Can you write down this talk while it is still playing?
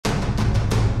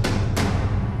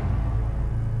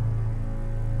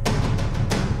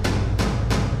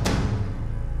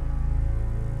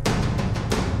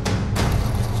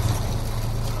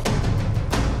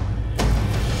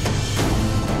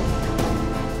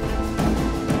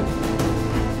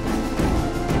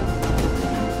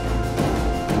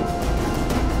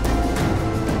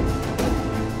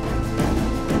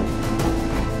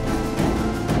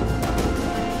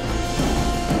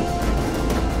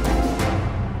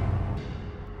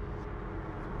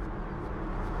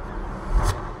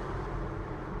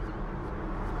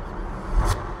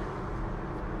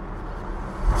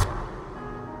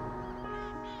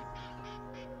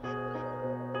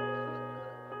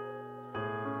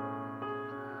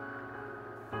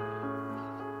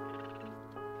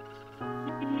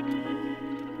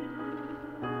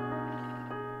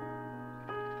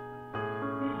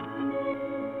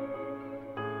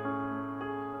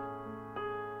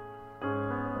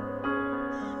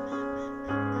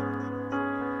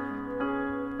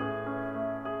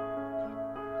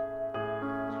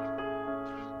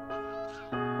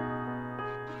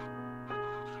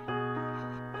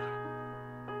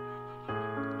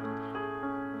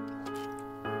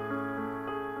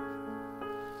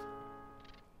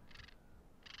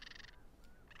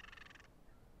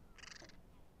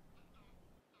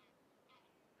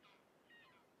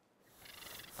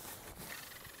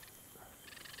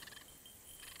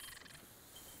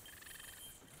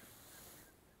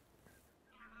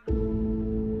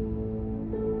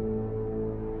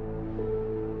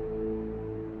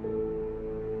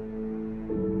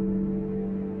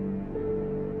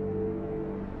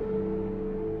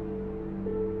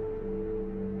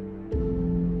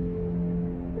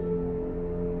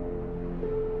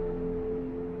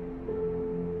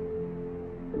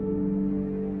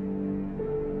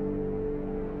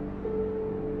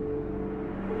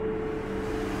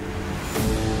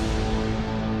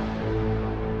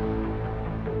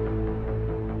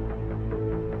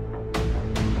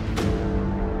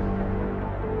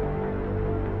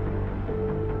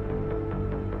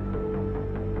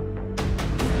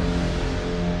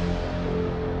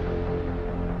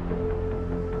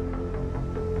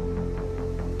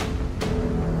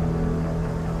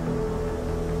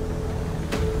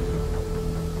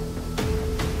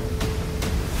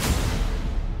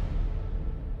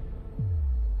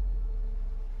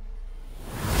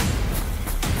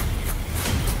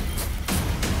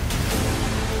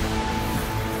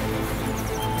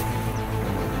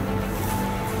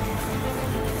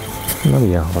Na,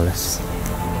 milyen hal lesz?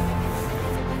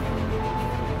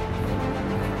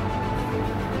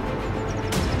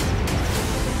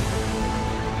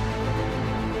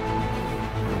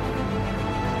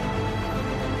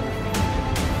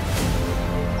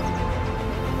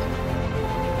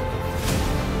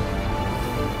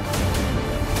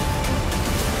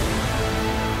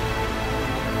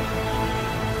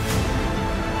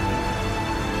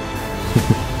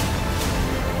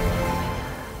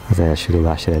 Az első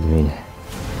dobás eredménye.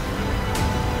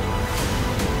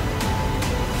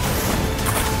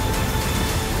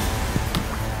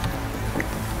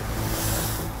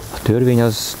 A törvény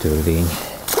az törvény.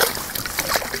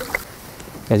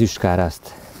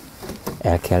 Ezüstkárázt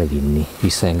el kell vinni,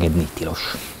 visszaengedni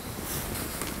tilos.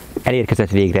 Elérkezett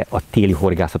végre a téli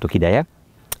horgászatok ideje,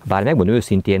 bár megmondom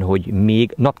őszintén, hogy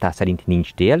még naptár szerint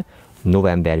nincs tél,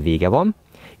 november vége van,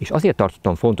 és azért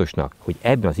tartottam fontosnak, hogy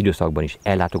ebben az időszakban is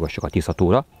ellátogassak a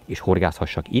Tisza-tóra, és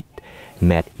horgászhassak itt,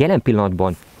 mert jelen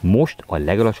pillanatban most a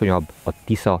legalacsonyabb a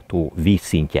Tisza-tó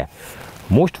vízszintje.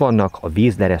 Most vannak a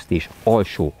vízleresztés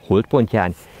alsó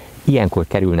holdpontján, ilyenkor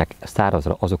kerülnek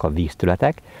szárazra azok a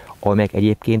víztületek, amelyek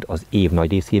egyébként az év nagy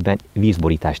részében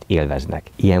vízborítást élveznek.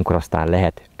 Ilyenkor aztán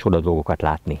lehet csoda dolgokat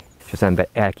látni, és az ember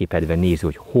elképedve nézi,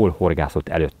 hogy hol horgászott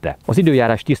előtte. Az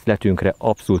időjárás tiszteletünkre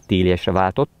abszolút téliesre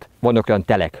váltott. Vannak olyan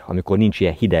telek, amikor nincs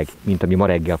ilyen hideg, mint ami ma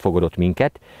reggel fogadott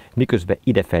minket, miközben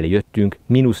idefelé jöttünk,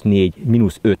 -4,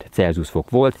 -5 Celsius fok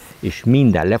volt, és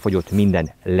minden lefagyott,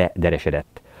 minden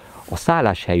lederesedett. A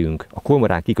szálláshelyünk, a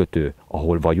kormorán kikötő,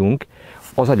 ahol vagyunk,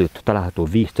 az előtt található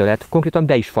víztölet konkrétan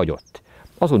be is fagyott.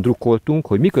 Azon drukkoltunk,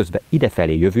 hogy miközben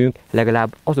idefelé jövünk,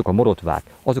 legalább azok a morotvák,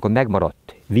 azok a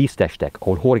megmaradt víztestek,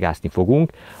 ahol horgászni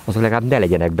fogunk, azok legalább ne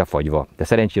legyenek befagyva. De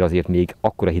szerencsére azért még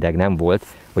akkora hideg nem volt,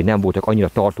 hogy nem voltak annyira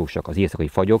tartósak az éjszakai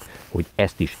fagyok, hogy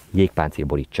ezt is jégpáncél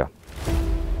borítsa.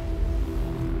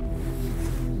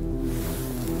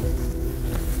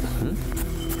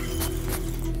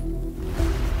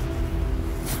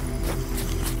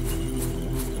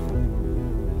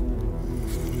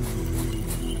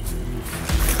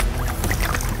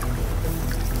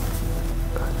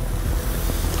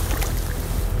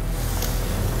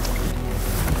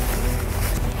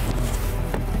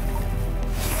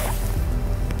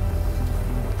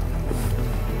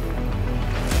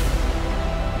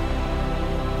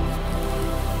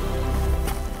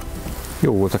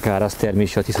 Jó volt a kárász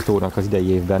termése a Tisza-tórának az idei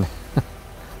évben.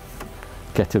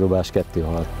 2 dobás, 2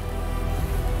 hal.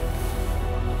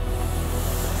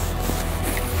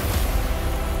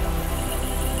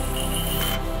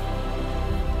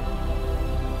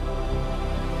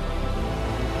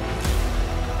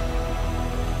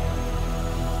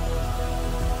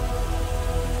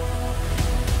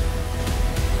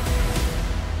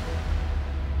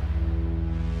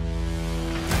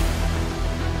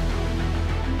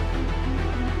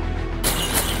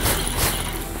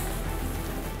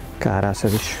 Kárász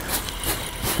ez is.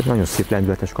 Ez nagyon szép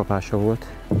lendületes kapása volt.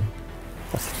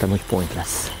 Azt hittem, hogy pont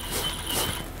lesz.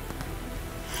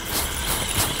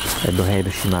 Ebben a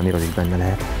helyben simán még az is benne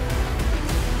lehet.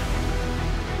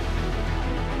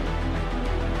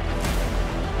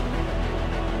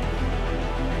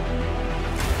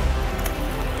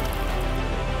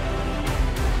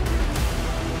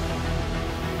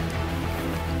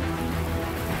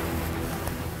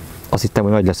 Azt hittem,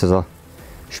 hogy nagy lesz ez a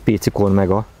spécikon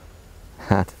mega.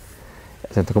 Hát,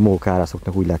 ezeknek a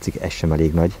mókárászoknak úgy látszik, ez sem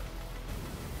elég nagy.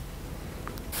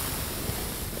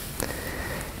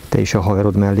 Te is a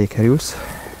haverod mellé kerülsz.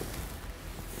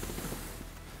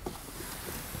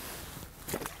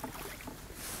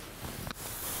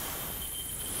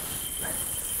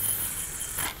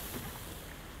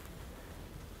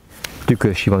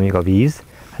 Tükörsima még a víz.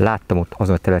 Láttam ott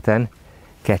azon a területen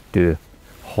 2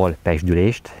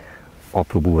 halpesdülést,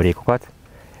 apró buborékokat.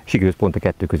 Sikerült pont a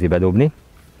 2 közé bedobni.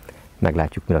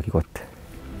 Meglátjuk, mi lakik ott.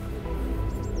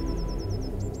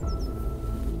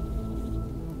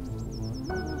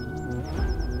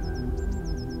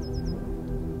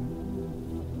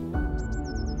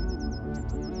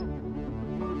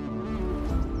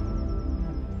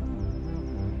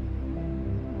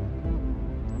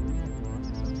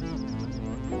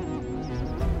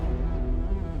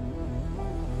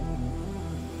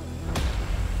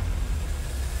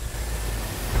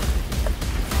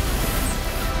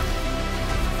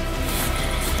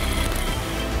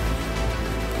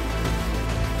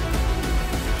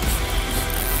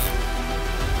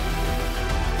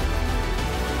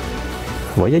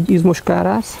 Vagy egy izmos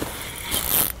kárász,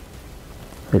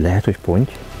 vagy lehet, hogy ponty.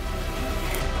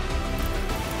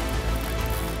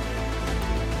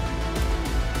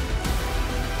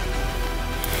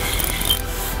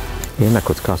 Én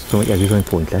megkockáztatom, hogy ez bizony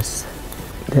pont lesz,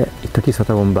 de itt a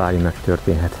Tisza-tavon bármi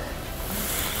megtörténhet.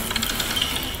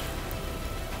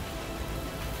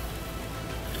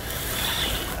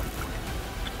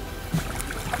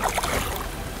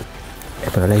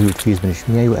 Ebben a lehűlt vízben is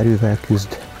milyen jó erővel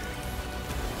küzd.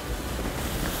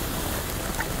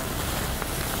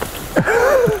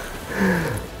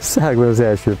 Szágban az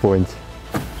első ponty.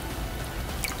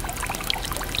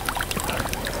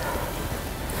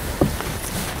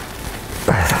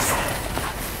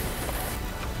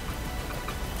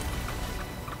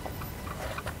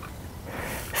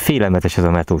 Félelmetes ez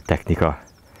a metódtechnika.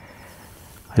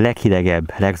 A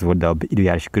leghidegebb, legzordabb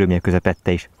időjárási körülmények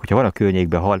közepette is, hogyha van a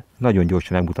környékben hal, nagyon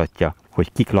gyorsan megmutatja,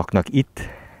 hogy kik laknak itt.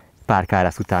 Pár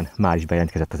kárász után már is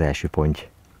bejelentkezett az első ponty.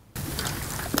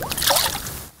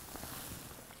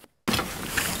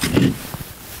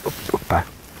 Hoppá,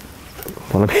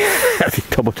 valami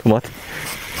elvitte a botomat.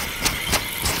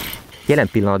 Jelen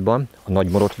pillanatban a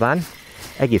Nagy-Morotván,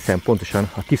 egészen pontosan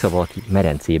a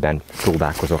Tiszavalki-medencében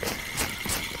próbálkozok.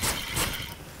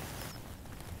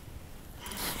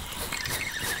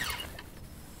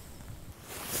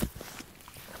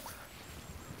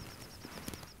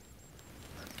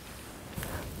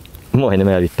 Majdnem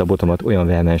elvitte a botomat, olyan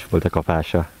vehemens volt a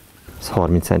kapása. Ez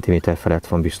 30 cm felett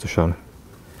van biztosan.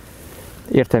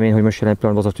 Értem én, hogy most jelen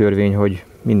pillanatban az a törvény, hogy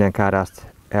minden kárászt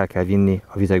el kell vinni,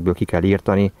 a vizekből ki kell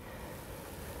írtani.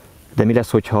 De mi lesz,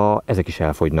 hogyha ezek is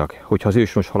elfogynak? Hogyha az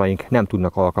őshonos halaink nem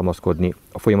tudnak alkalmazkodni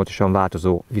a folyamatosan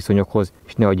változó viszonyokhoz,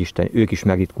 és ne adj Isten, ők is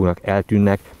megritkulnak,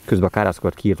 eltűnnek, közben a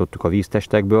kárászokat kiirtottuk a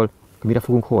víztestekből, mire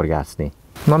fogunk horgászni?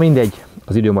 Na mindegy,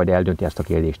 az idő majd eldönti ezt a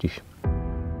kérdést is.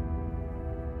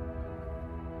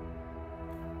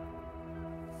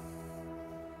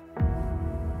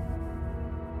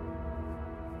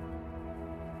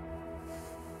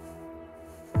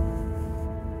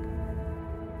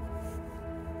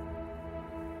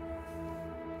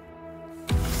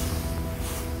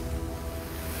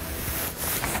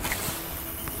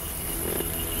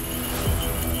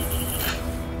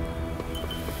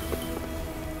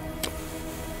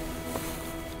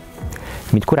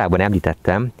 Mint korábban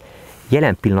említettem,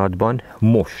 jelen pillanatban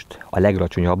most a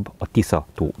legalacsonyabb a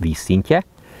Tisza-tó vízszintje.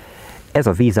 Ez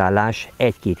a vízállás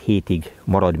 1-2 hétig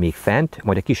marad még fent,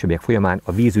 majd a későbbiek folyamán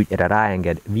a vízügy erre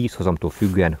ráenged vízhozamtól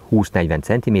függően 20-40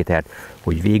 cm-t,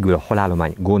 hogy végül a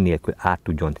halállomány gond nélkül át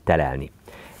tudjon telelni.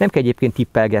 Nem kell egyébként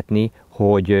tippelgetni,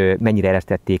 hogy mennyire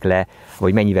eresztették le,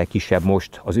 vagy mennyivel kisebb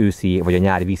most az őszi vagy a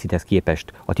nyári vízszinthez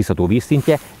képest a Tisza-tó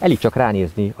vízszintje. Elég csak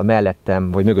ránézni a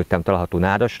mellettem vagy mögöttem található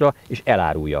nádasra, és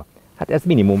elárulja. Hát ez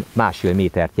minimum 1,5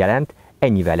 métert jelent,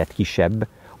 ennyivel lett kisebb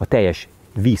a teljes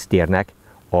víztérnek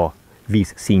a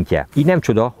vízszintje. Így nem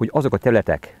csoda, hogy azok a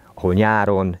területek, ahol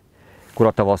nyáron,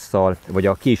 koratavasszal vagy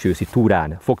a későszi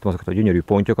túrán fogtam azokat a gyönyörű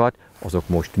pontyokat, azok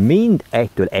most mind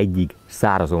egytől egyig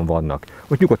szárazon vannak.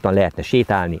 Ott nyugodtan lehetne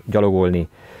sétálni, gyalogolni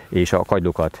és a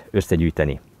kagylókat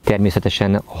összegyűjteni.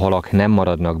 Természetesen a halak nem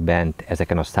maradnak bent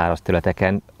ezeken a száraz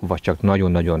területeken, vagy csak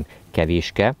nagyon-nagyon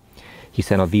kevéske,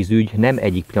 hiszen a vízügy nem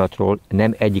egyik pillanatról,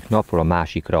 nem egyik napról a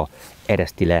másikra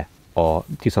ereszti le a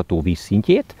Tisza-tó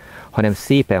vízszintjét, hanem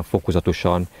szépen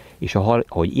fokozatosan, és a hal,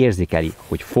 ahogy érzékeli,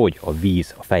 hogy fogy a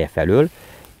víz a feje felől,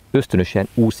 ösztönösen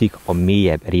úszik a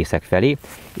mélyebb részek felé,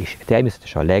 és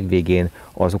természetesen a legvégén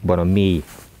azokban a mély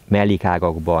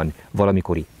mellékágakban,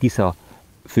 valamikori Tisza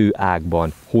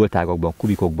főágban, holtágakban,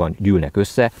 kubikokban gyűlnek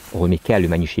össze, ahol még kellő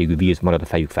mennyiségű víz marad a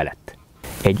fejük felett.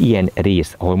 Egy ilyen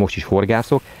rész, ahol most is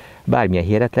horgászok, bármilyen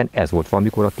hihetetlen, ez volt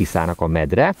valamikor a Tiszának a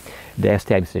medre, de ez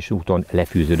természetesen úton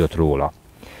lefűződött róla.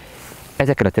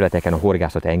 Ezeken a területeken a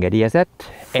horgászat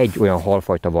engedélyezett, egy olyan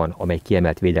halfajta van, amely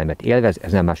kiemelt védelmet élvez,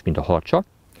 ez nem más, mint a harcsa.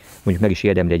 Mondjuk meg is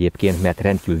érdemli egyébként, mert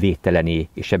rendkívül védtelené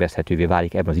és sebezhetővé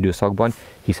válik ebben az időszakban,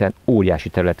 hiszen óriási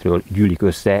területről gyűlik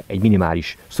össze egy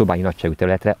minimális szobányi nagyságú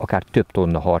területre, akár több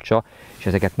tonna harcsa, és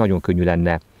ezeket nagyon könnyű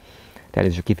lenne,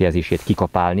 természetesen a kifejezését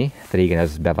kikapálni, régen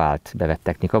ez bevett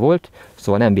technika volt,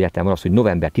 szóval nem véletlen van az, hogy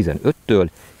november 15-től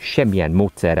semmilyen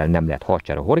módszerrel nem lehet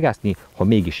harcsára horgászni, ha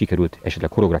mégis sikerült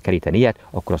esetleg horogra keríteni ilyet,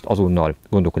 akkor azt azonnal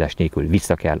gondolkodás nélkül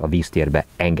vissza kell a víztérbe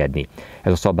engedni.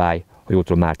 Ez a szabály, ha jól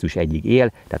tudom, március 1-ig él,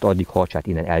 tehát addig harcsát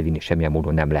innen elvinni semmilyen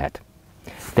módon nem lehet.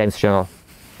 Természetesen a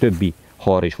többi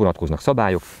halra is vonatkoznak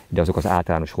szabályok, de azok az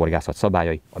általános horgászat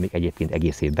szabályai, amik egyébként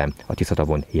egész évben a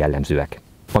Tisza-tavon jellemzőek.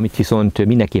 Amit viszont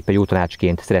mindenképpen jó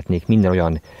tanácsként szeretnék minden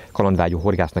olyan kalandvágyó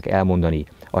horgásznak elmondani,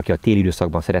 aki a téli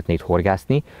időszakban szeretné itt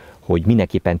horgászni, hogy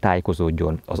mindenképpen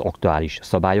tájékozódjon az aktuális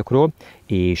szabályokról,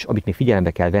 és amit még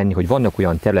figyelembe kell venni, hogy vannak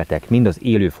olyan területek, mind az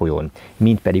élő folyón,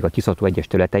 mind pedig a Tisza-tó egyes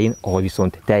területein, ahol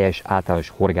viszont teljes általános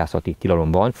horgászati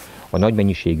tilalom van a nagy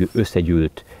mennyiségű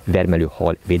összegyűlt vermelő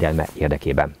hal védelme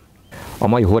érdekében. A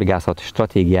mai horgászat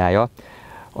stratégiája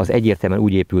az egyértelműen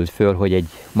úgy épült föl, hogy egy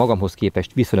magamhoz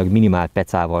képest viszonylag minimál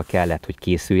pecával kellett, hogy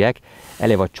készüljek.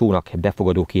 Eleve a csónak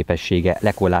befogadó képessége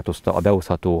lekorlátozta a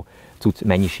behozható cucc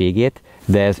mennyiségét,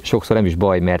 de ez sokszor nem is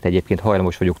baj, mert egyébként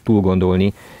hajlamos vagyok túl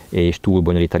gondolni és túl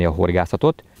bonyolítani a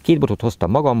horgászatot. 2 botot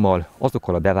hoztam magammal,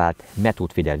 azokkal a bevált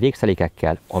metódfidel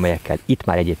végszelékekkel, amelyekkel itt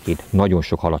már egyébként nagyon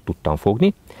sok halat tudtam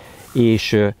fogni,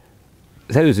 és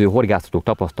az előző horgászatok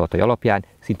tapasztalatai alapján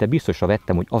szinte biztosra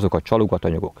vettem, hogy azok a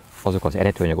csalogatanyagok, azok az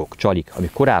eredetőanyagok, csalik,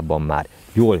 amik korábban már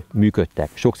jól működtek,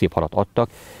 sok szép halat adtak,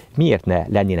 miért ne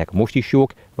lennének most is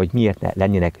jók, vagy miért ne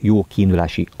lennének jó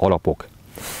kiindulási alapok.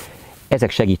 Ezek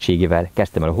segítségével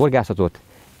kezdtem el a horgászatot,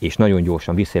 és nagyon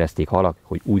gyorsan visszajelezték halak,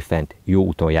 hogy újfent jó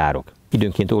úton járok.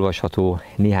 Időnként olvasható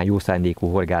néhány jó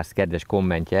szándékú horgász kedves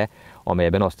kommentje,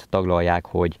 amelyben azt taglalják,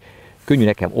 hogy könnyű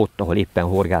nekem ott, ahol éppen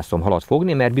horgászom, halat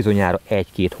fogni, mert bizonyára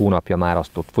 1-2 hónapja már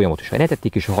azt ott folyamatosan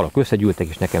etették, és a halak összegyűltek,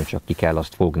 és nekem csak ki kell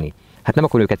azt fogni. Hát nem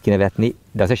akarom őket kinevetni,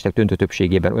 de az esetek döntő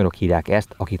többségében olyanok írják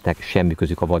ezt, akiknek semmi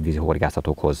közük a vadvízi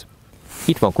horgászatokhoz.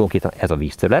 Itt van konkrétan ez a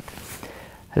vízterület.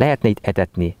 Lehetne itt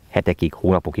etetni hetekig,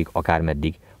 hónapokig,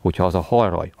 akármeddig, hogyha az a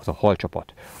halraj, az a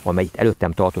halcsapat, amely itt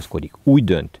előttem tartózkodik, úgy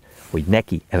dönt, hogy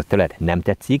neki ez a terület nem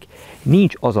tetszik,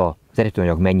 nincs az az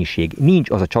eredetőanyag mennyiség, nincs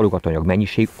az a csalogatanyag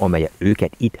mennyiség, amelyel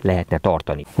őket itt lehetne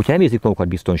tartani. Hogyha nem érzik magukat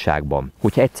biztonságban,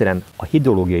 hogyha egyszerűen a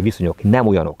hidrológiai viszonyok nem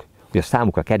olyanok, hogy a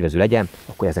számukra kedvező legyen,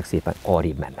 akkor ezek szépen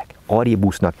arrébb mennek, arrébb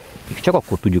úsznak, és csak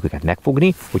akkor tudjuk őket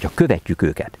megfogni, hogyha követjük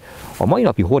őket. A mai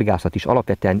napi horgászat is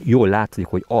alapvetően jól látszik,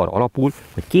 hogy arra alapul,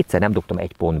 hogy kétszer nem dobtam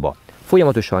egy pontba.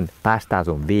 Folyamatosan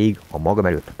pásztázom végig a magam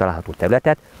előtt található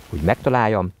területet, hogy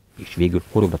megtaláljam, és végül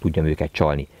horogba tudjam őket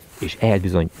csalni. És ehhez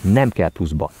bizony nem kell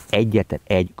pluszba egyetlen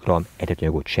 1 g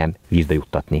eredetőanyagot sem vízbe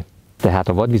juttatni. Tehát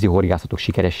a vadvízi horgászatok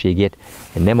sikerességét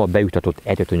nem a bejuttatott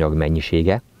eredetőanyag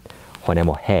mennyisége, hanem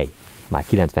a hely már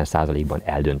 90%-ban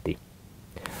eldönti.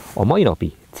 A mai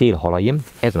napi célhalaim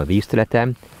ezen a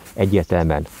vízterületen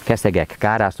egyértelműen feszegek,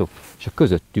 kárászok és a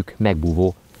közöttük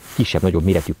megbúvó kisebb-nagyobb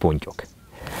méretű pontyok.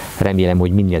 Remélem,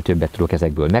 hogy minél többet tudok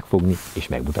ezekből megfogni és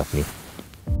megmutatni.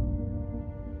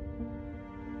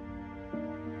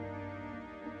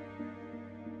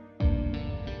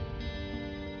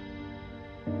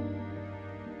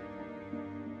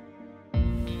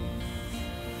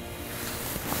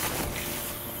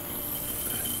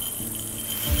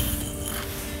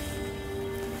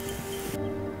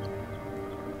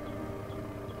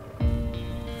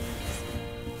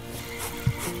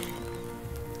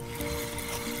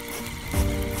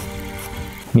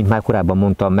 Mint már korábban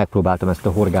mondtam, megpróbáltam ezt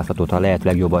a horgászatot a lehető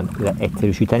legjobban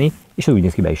egyszerűsíteni, és úgy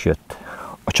néz ki, be is jött.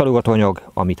 A csalogatóanyag,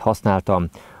 amit használtam,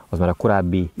 az már a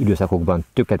korábbi időszakokban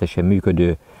tökéletesen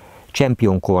működő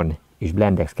Champion Corn és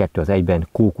Blendex 2 az egyben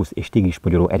kókusz és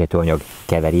tigrismogyoró eredetőanyag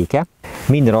keveréke.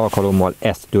 Minden alkalommal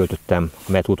ezt töltöttem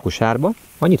a metódkosárba.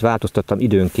 Annyit változtattam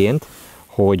időnként,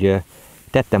 hogy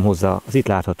tettem hozzá az itt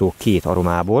látható 2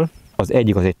 aromából. Az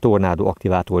egyik az egy Tornado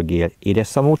aktivátorgél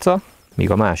édesszamóca,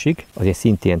 míg a másik az egy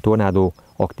szintén Tornado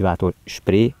aktivátor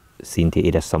spray, szintén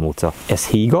édesszamóca. Ez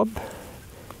hígabb,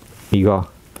 míg a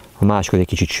másik az egy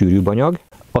kicsit sűrűbb anyag.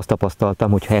 Azt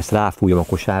tapasztaltam, hogy ha ezt ráfújom a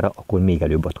kosárra, akkor még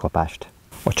előbb ad kapást.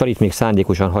 A csalit még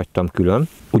szándékosan hagytam külön,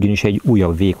 ugyanis egy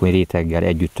újabb vékony réteggel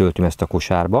együtt töltöm ezt a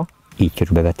kosárba, így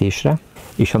kerül bevetésre.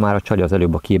 És ha már a csali az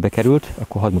előbb a képbe került,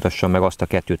 akkor hadd mutassam meg azt a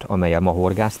 2-t, amellyel ma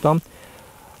horgáztam.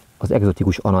 Az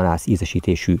egzotikus ananász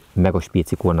ízesítésű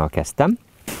megaspécikornnal kezdtem,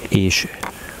 és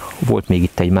volt még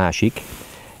itt egy másik,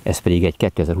 ez pedig egy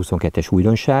 2022-es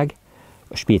újdonság,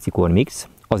 a spécikorn mix.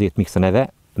 Azért mix a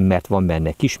neve, mert van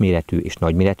benne kisméretű és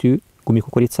nagyméretű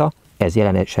gumikukorica, ez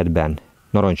jelen esetben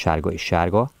narancssárga és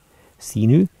sárga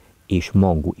színű és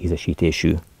mangó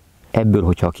ízesítésű. Ebből,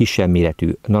 hogyha a kisebb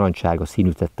méretű narancssárga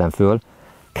színűt tettem föl,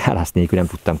 kárász nélkül nem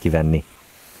tudtam kivenni.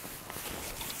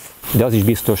 De az is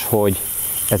biztos, hogy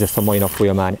ez lesz a mai nap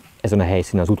folyamán ezen a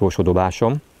helyszínen az utolsó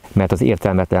dobásom, mert az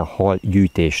értelmetlen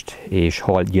halgyűjtést és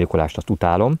halgyilkolást azt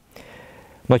utálom.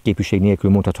 Nagy képűség nélkül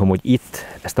mondhatom, hogy itt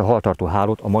ezt a haltartó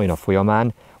hálót a mai nap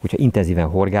folyamán, hogyha intenzíven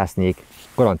horgásznék,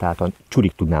 garantáltan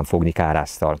csurig tudnám fogni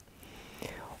kárásszal.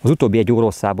 Az utóbbi 1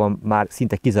 órosszában már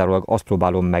szinte kizárólag azt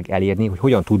próbálom meg elérni, hogy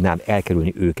hogyan tudnám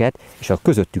elkerülni őket, és a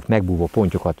közöttük megbúvó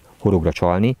pontyokat horogra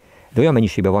csalni, de olyan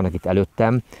mennyiségben vannak itt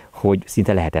előttem, hogy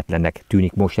szinte lehetetlennek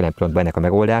tűnik most jelen pillanatban ennek a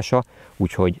megoldása,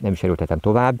 úgyhogy nem is erőltetem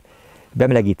tovább.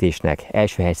 Bemelegítésnek,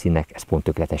 első helyszínnek ez pont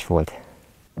tökéletes volt.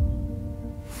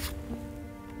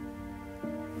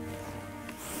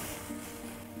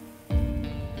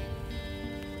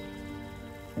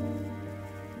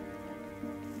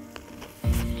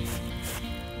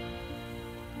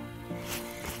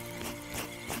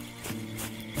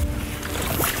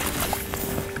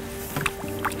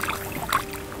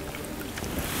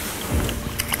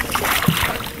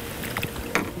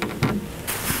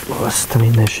 Azt a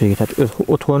mindenségét, tehát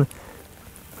otthon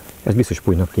ez biztos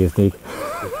pulynak néznék.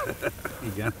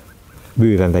 Igen.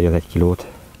 Bőven vegy az 1 kilót.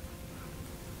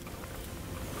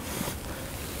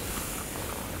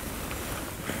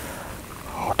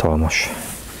 Hatalmas.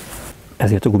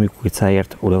 Ezért a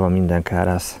gumikujcáért oda van minden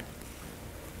kárász.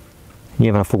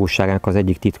 Nyilván a fogosságának az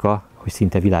egyik titka, hogy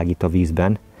szinte világít a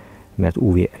vízben, mert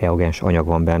UV-reagens anyag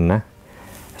van benne.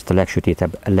 Ezt a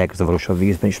legsötétebb, legzavarosabb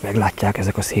vízben is meglátják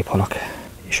ezek a szép halak.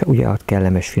 És ugye a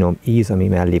kellemes finom íz, ami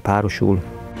mellé párosul.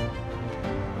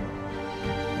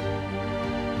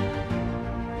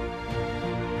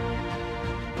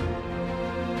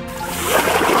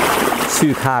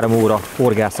 Szűk 3 óra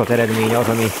horgászat eredménye az,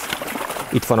 ami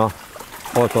itt van a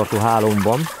haltartó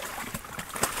hálómban.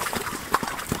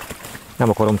 Nem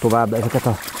akarom tovább ezeket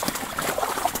a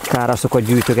kárászokat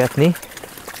gyűjtögetni.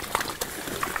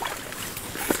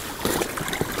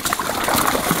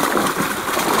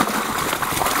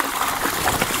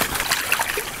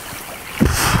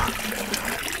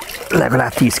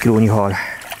 Legalább 10 kilónyi hal.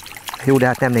 Jó, de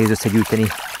hát nem nehéz összegyűjteni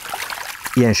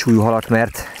ilyen súlyú halat,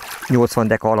 mert 80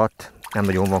 deka alatt nem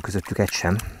nagyon van közöttük egy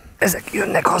sem. Ezek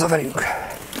jönnek haza velünk.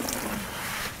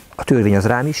 A törvény az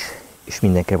rám is, és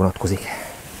mindenkire vonatkozik.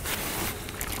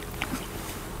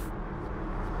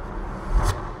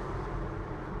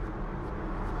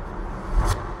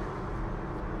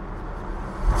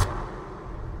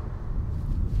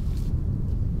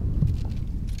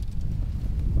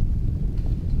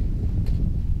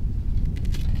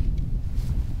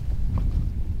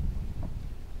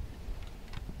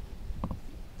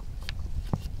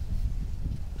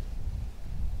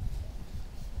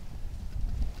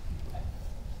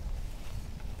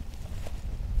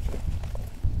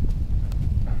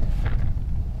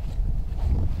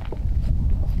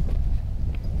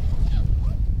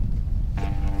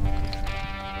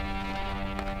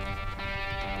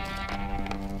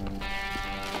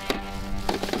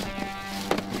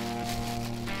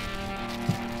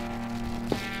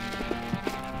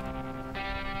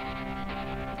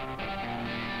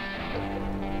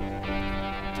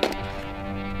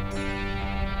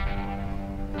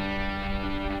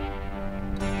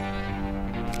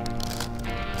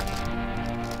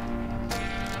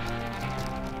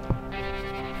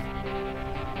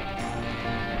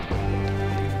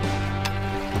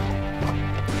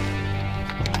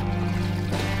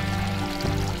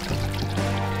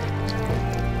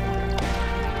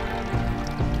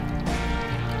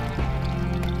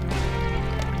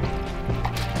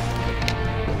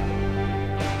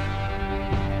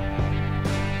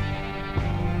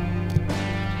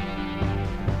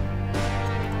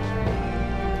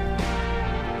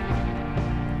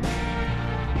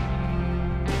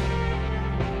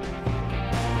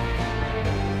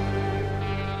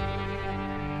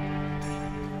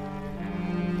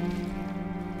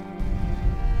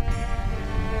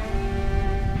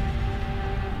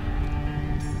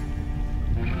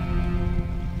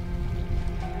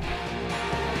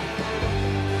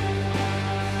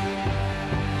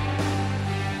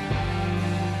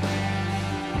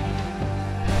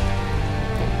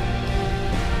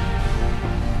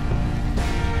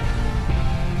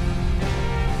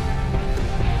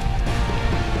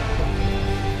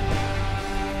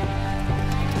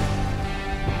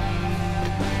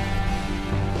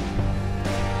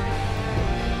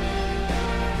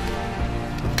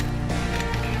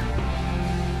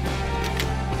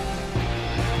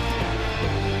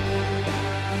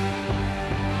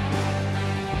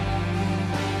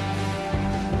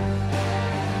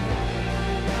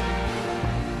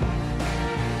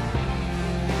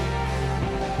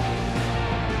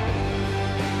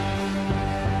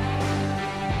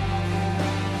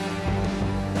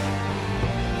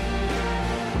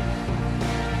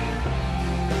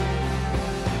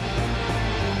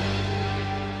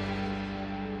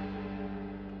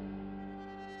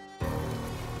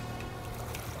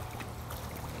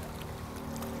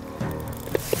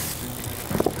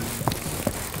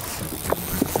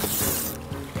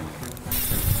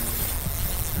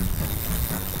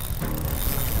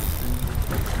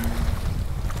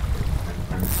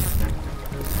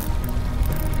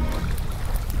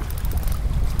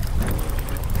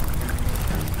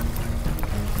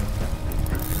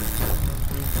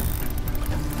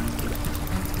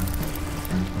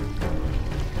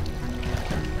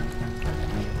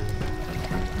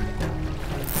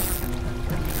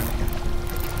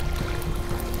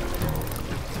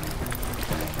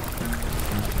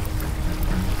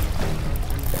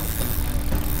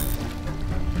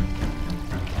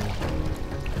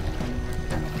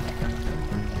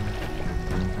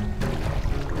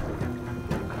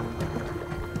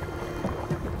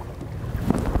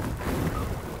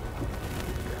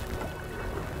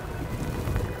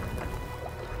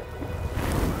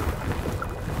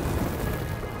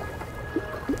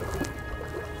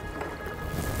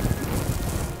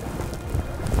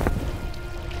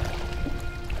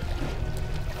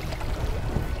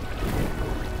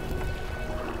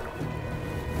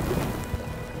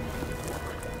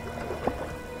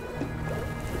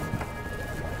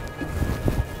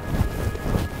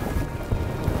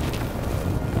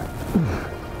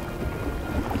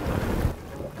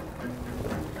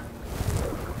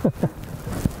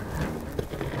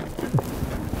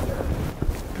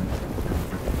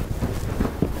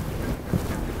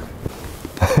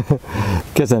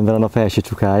 Kezemben a nap első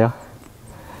csukája.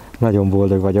 Nagyon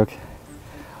boldog vagyok.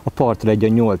 A partról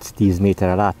egy 8-10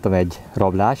 méterre láttam egy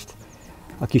rablást.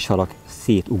 A kis halak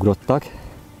szétugrottak,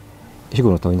 és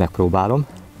gondoltam, hogy megpróbálom.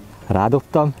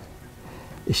 Rádobtam,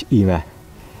 és íme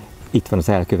itt van az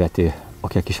elkövető,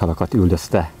 aki a kis halakat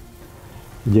üldözte.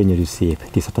 Gyönyörű, szép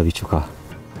tisza-tavi csuka.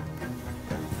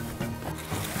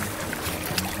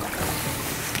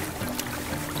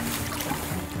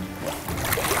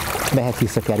 Mehetsz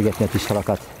visszakergetni a kis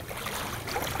halakat.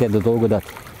 Tedd a dolgodat,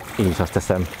 én is azt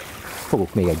teszem.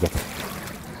 Fogok még egyet.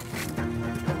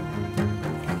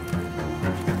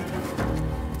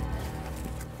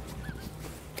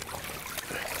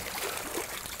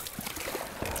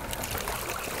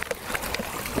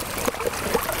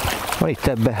 Van itt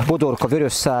ebbe bodorka,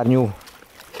 vörös szárnyú,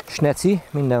 sneci,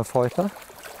 mindenfajta.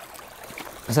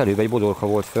 Az előbb egy bodorka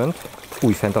volt fönt,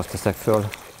 újfent azt teszek föl.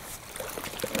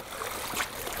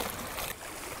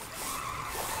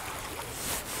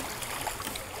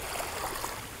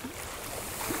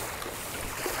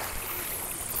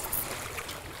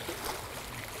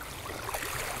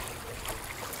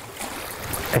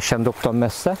 Ezt sem dobtam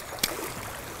messze,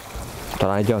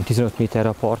 talán egy olyan 15 méterre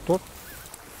a parttól.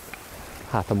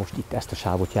 Hát ha most itt ezt a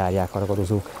sávot járják a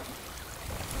ragadozók.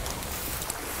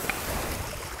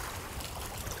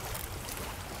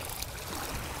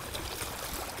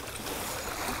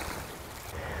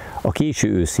 A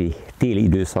késő őszi, téli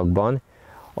időszakban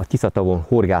a Tisza-tavon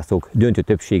horgászok döntő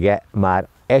többsége már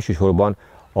elsősorban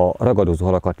a ragadozó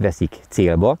halakat veszik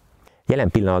célba. Jelen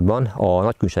pillanatban a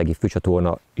nagykunsági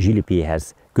főcsatorna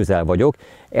zsilipjéhez közel vagyok.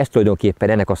 Ez tulajdonképpen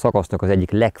ennek a szakasznak az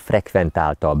egyik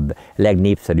legfrekventáltabb,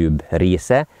 legnépszerűbb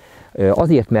része.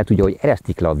 Azért, mert ugye, hogy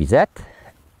eresztik le a vizet,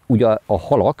 ugye a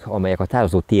halak, amelyek a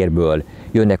tározó térből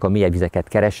jönnek a mélyebb vizeket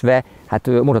keresve, hát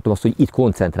mondhatom azt, hogy itt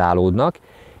koncentrálódnak.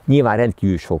 Nyilván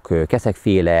rendkívül sok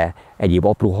keszegféle, egyéb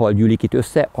apró hal gyűlik itt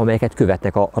össze, amelyeket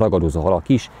követnek a ragadozó halak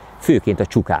is, főként a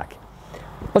csukák.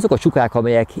 Azok a csukák,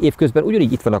 amelyek évközben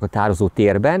ugyanígy itt vannak a tározó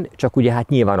térben, csak ugye hát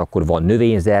nyilván akkor van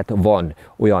növényzet, van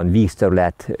olyan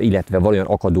vízterület, illetve van olyan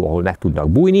akadó, ahol meg tudnak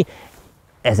bújni,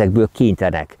 ezekből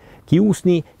kénytelenek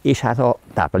kiúszni, és hát a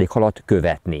táplálékhalat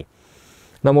követni.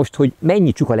 Na most, hogy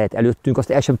mennyi csuka lehet előttünk, azt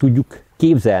el sem tudjuk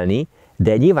képzelni,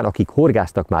 de nyilván akik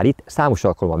horgáztak már itt, számos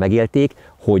alkalommal megélték,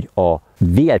 hogy a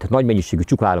vélt nagy mennyiségű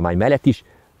csukaállomány mellett is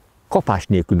kapás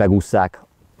nélkül megússzák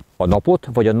a napot,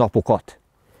 vagy a napokat.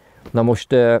 Na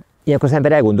most ilyenkor az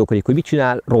ember elgondolkodik, hogy mit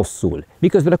csinál rosszul.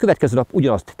 Miközben a következő nap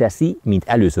ugyanazt teszi, mint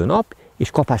előző nap, és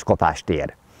kapás-kapást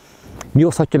ér. Mi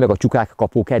hozhatja meg a csukák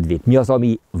kapó kedvét? Mi az,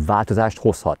 ami változást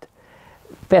hozhat?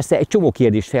 Persze egy csomó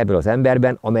kérdés felmerül az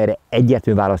emberben, amelyre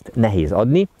egyértelmű választ nehéz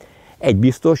adni. Egy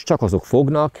biztos, csak azok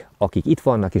fognak, akik itt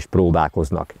vannak és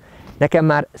próbálkoznak. Nekem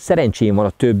már szerencsém van a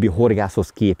többi horgászhoz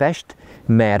képest,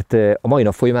 mert a mai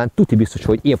nap folyamán tuti biztos,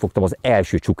 hogy én fogtam az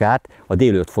első csukát a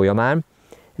délelőtt folyamán,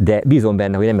 de bízom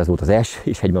benne, hogy nem ez volt az első,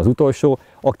 és egyben az utolsó,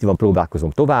 aktívan próbálkozom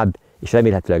tovább, és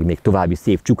remélhetőleg még további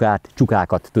szép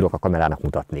csukákat tudok a kamerának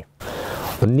mutatni.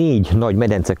 A 4 nagy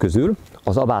medence közül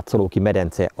az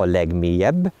Abádszalóki-medence a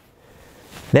legmélyebb.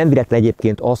 Nem véletlen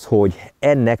egyébként az, hogy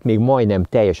ennek még majdnem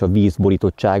teljes a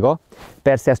vízborítottsága.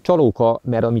 Persze ez csalóka,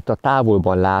 mert amit a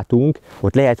távolban látunk,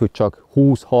 ott lehet, hogy csak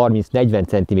 20-30-40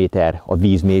 cm a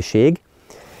vízmélység.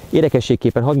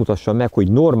 Érdekességképpen hadd mutassam meg,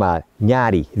 hogy normál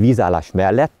nyári vízállás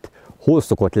mellett hol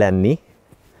szokott lenni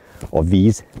a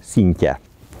víz szintje.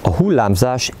 A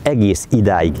hullámzás egész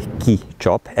idáig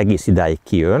kicsap, egész idáig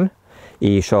kijön,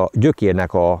 és a gyökérnek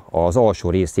az alsó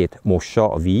részét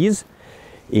mossa a víz,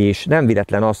 és nem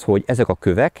véletlen az, hogy ezek a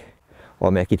kövek,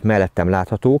 amelyek itt mellettem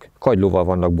láthatók, kagylóval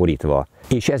vannak borítva.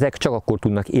 És ezek csak akkor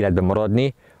tudnak életben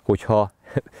maradni, hogyha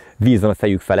víz van a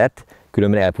fejük felett,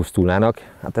 különben elpusztulnának.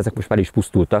 Hát ezek most már is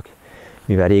pusztultak,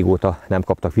 mivel régóta nem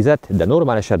kaptak vizet, de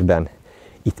normál esetben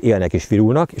itt élnek és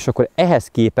virulnak, és akkor ehhez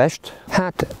képest,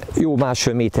 hát jó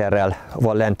másfél méterrel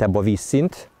van lentebb a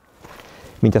vízszint,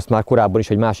 mint ezt már korábban is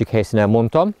egy másik helyszínen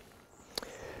mondtam.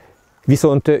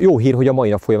 Viszont jó hír, hogy a mai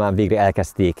nap folyamán végre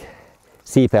elkezdték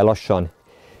szépen lassan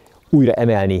újra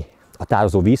emelni a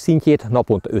tározó vízszintjét,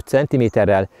 naponta 5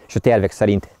 cm-rel, és a tervek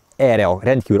szerint erre a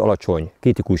rendkívül alacsony,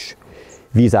 kritikus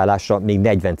vízállásra még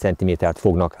 40 cm-t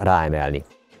fognak ráemelni.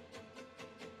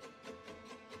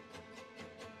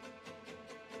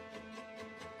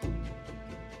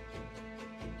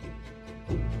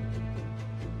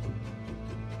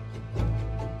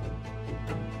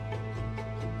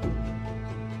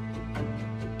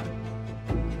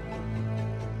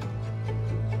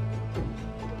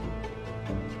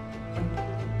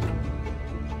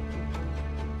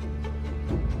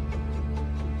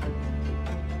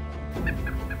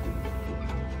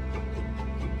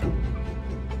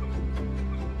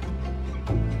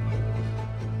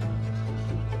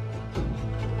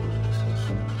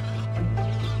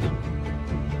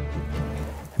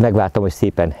 Megvártam, hogy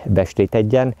szépen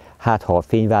bestétedjen, hát ha a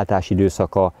fényváltás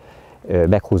időszaka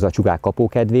meghozza a csukák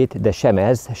kapókedvét, de sem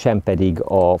ez, sem pedig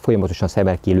a folyamatosan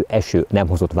szemelkélő eső nem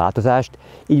hozott változást,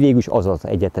 így végül is az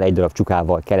egyetlen egy darab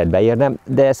csukával kellett beérnem,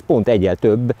 de ez pont egyel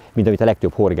több, mint amit a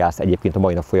legtöbb horgász egyébként a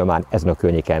mai nap folyamán ezen a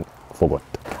környéken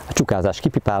fogott. A csukázás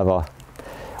kipipálva,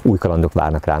 új kalandok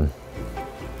várnak rám.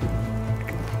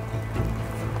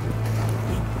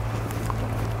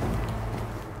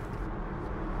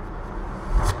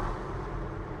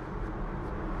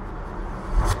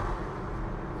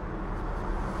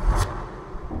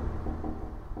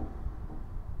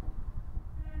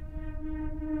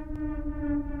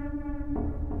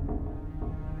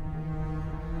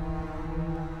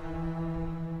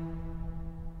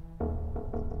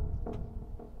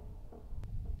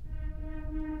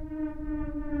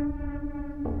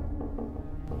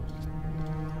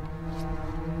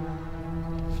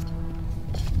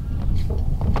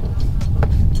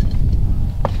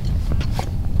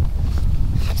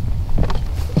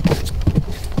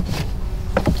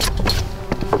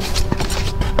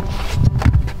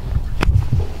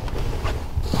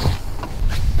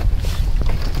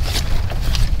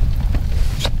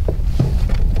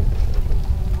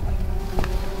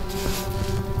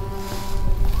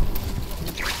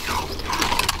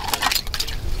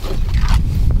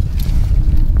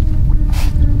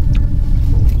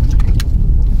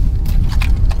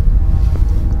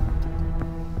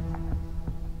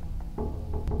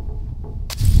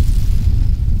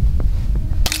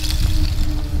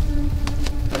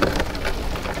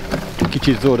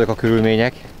 Kicsit zordak a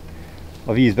körülmények,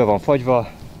 a víz be van fagyva,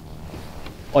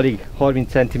 alig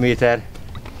 30 cm,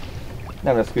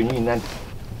 nem lesz könnyű innen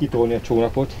kitolni a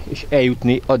csónakot és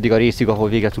eljutni addig a részig, ahol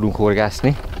végre tudunk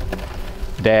horgászni,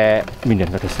 de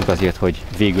mindent megteszünk azért, hogy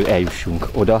végül eljussunk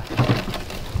oda,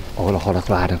 ahol a halak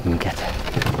várnak minket.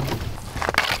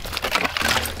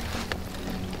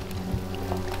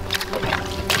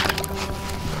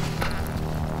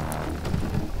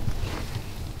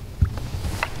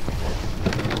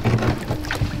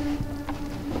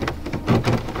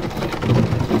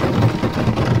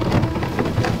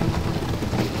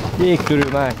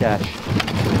 Jégtörő Mátyás.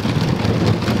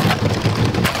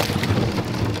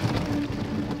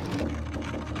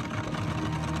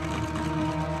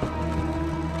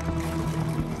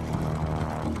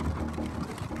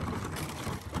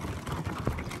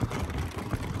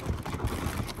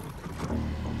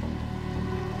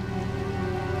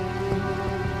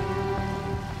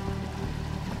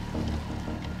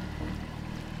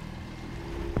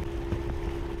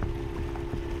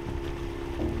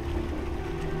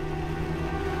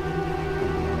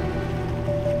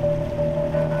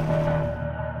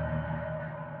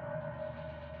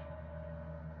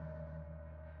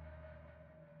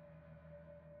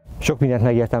 Sok mindent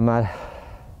megértem már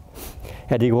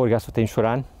eddig a horgászataim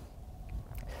során,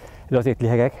 de azért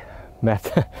lihegek,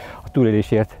 mert a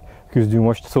túlélésért küzdünk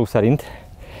most szó szerint.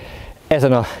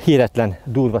 Ezen a hihetetlen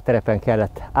durva terepen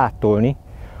kellett áttolni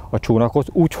a csónakot,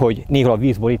 úgyhogy néha a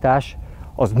vízborítás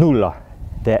az nulla,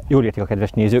 de jól értik a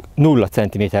kedves nézők, 0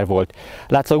 cm volt.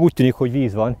 Látszólag úgy tűnik, hogy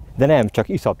víz van, de nem, csak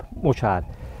iszap, mocsár,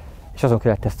 és azon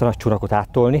kellett ezt a nagy csónakot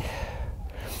áttolni,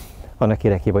 annak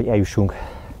érdekében, hogy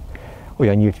eljussunk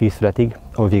olyan nyílt vízszületig,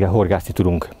 ahol végre horgászni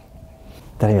tudunk.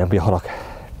 De remélem, hogy a halak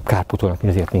kárpótolnak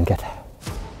mindezért minket.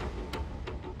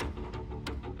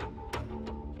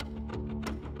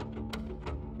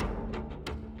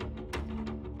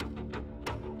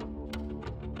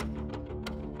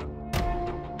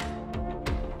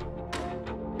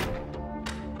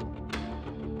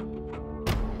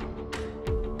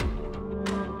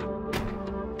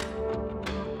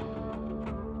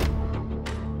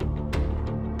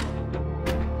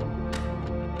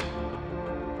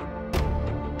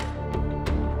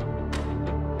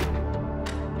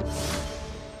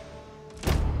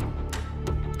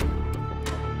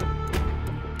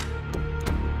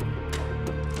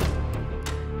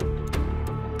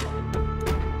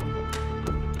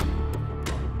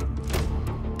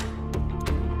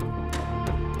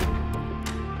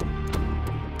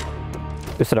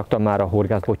 Összeraktam már a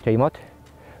horgászbotjaimat,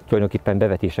 tulajdonképpen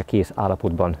bevetésre kész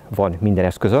állapotban van minden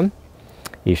eszközöm,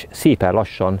 és szépen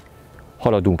lassan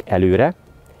haladunk előre,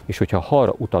 és hogyha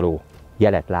halra utaló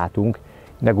jelet látunk,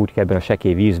 megújtjuk ebben a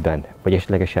sekély vízben, vagy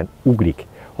esetlegesen ugrik,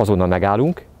 azonnal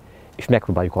megállunk, és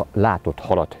megpróbáljuk a látott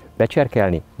halat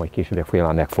becserkelni, majd később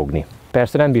folyamán megfogni.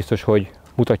 Persze nem biztos, hogy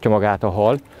mutatja magát a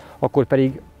hal, akkor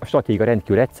pedig a stratégia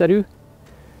rendkívül egyszerű,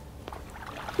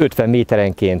 50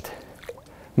 méterenként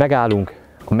megállunk.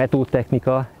 A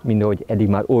metódtechnika, mindahogy eddig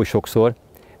már oly sokszor,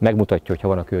 megmutatja, hogy ha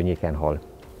van a környéken hal.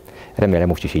 Remélem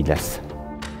most is így lesz.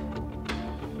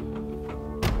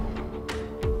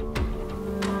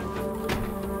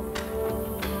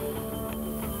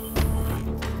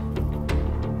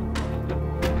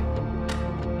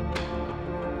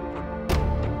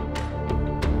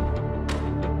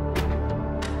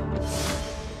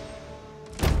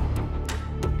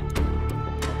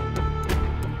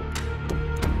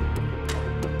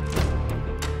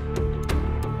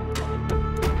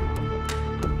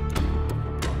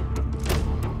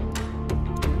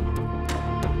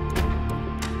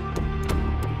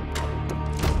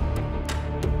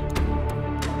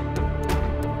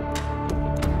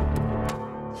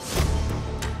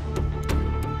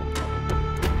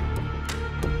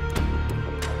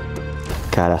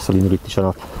 kárásszal indul itt is a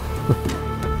nap.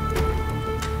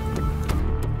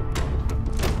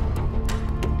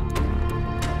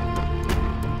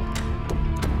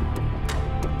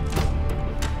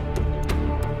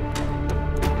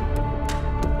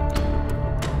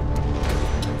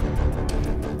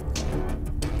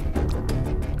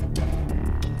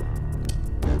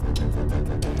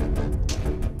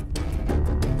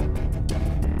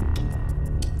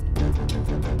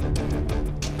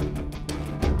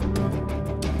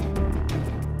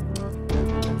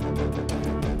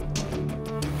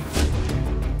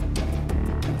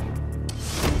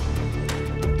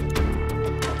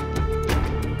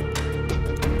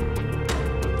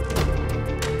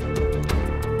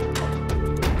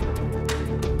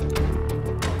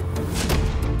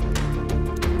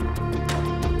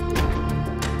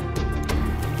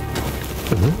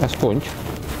 Ez ponty.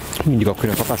 Mindig akkor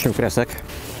a kapás, amikor eszek.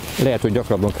 Lehet, hogy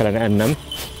gyakrabban kellene ennem.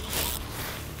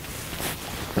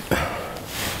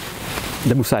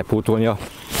 De muszáj pótolni a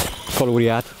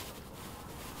kalóriát.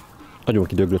 Nagyon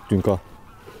kidöglöttünk a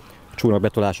csónak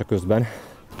betolása közben.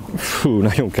 Fú,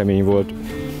 nagyon kemény volt.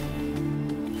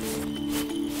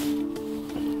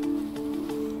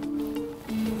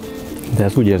 De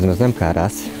ezt úgy érzem, ez nem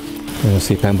kárász. Nagyon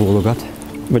szépen bólogat.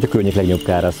 Vagy a környék legnagyobb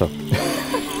kárásza.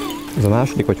 Ez a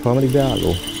második vagy harmadik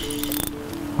beálló?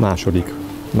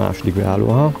 Második beálló,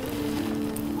 aha.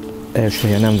 Első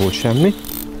helyen nem volt semmi.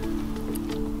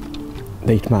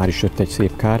 De itt már is jött egy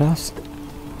szép kárász.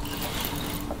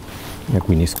 Meg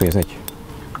úgy néz ki, hogy ez egy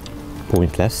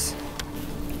point lesz.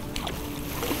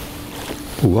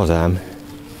 Az ám.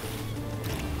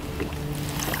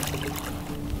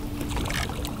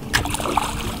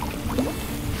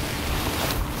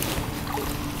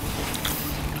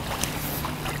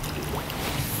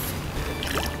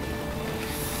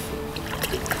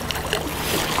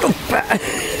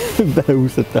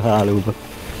 Beleúszott a hálóba.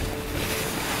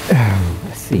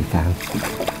 Szépen.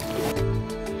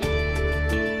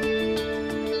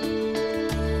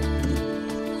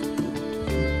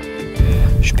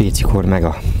 Spécikor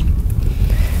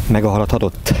meg a halat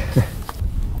adott.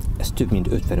 Ez több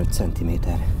mint 55 cm.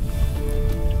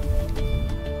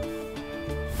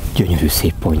 Gyönyörű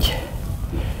szép ponty.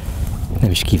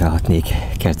 Nem is kívánhatnék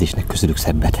kezdésnek közülük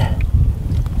szebbet.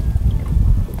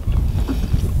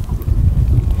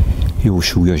 Jó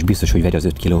súlyos, biztos, hogy veri az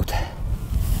 5 kilót.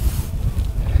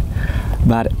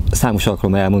 Bár számos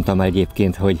alkalommal elmondtam már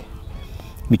egyébként, hogy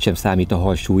mit sem számít a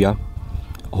hal súlya,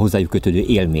 a hozzájuk kötődő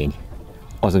élmény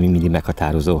az, ami mindig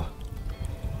meghatározó.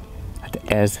 Hát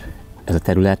ez a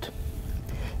terület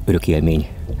örök élmény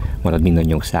marad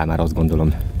mindannyiunk számára, azt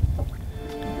gondolom.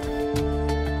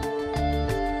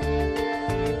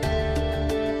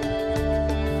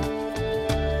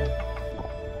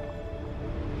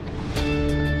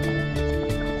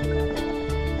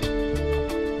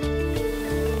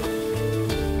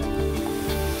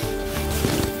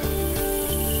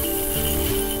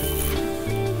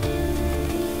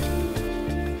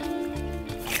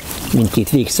 Mindkét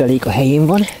végszelék a helyén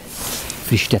van.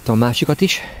 Frissítettem a másikat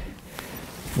is.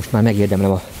 Most már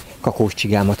megérdemlem a kakós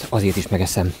csigámat, azért is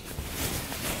megeszem.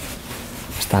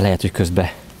 Aztán lehet, hogy közben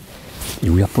egy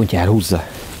újabb pontjára húzza.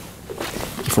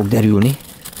 Ki fog derülni.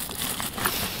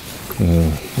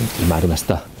 Imádom ezt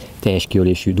a teljes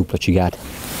kiölésű dupla csigát.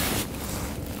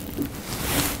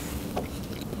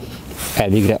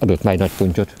 Elvégre adott már egy nagy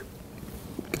pontyot.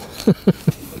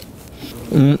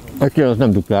 Az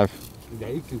nem duplás.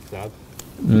 De itt duplás.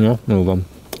 Ja, jó van.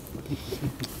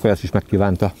 Akkor ezt is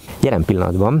megkívánta. Jelen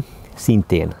pillanatban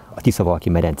szintén a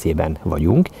Tiszavalki-medencében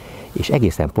vagyunk, és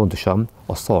egészen pontosan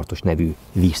a Szartos nevű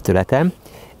víztöleten.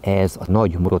 Ez a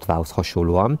Nagy-Morotvához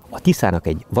hasonlóan a Tiszának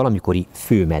egy valamikori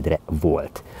főmedre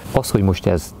volt. Az, hogy most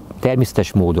ez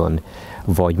természetes módon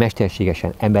vagy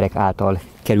mesterségesen emberek által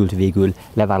került végül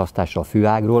leválasztásra a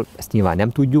főágról, ezt nyilván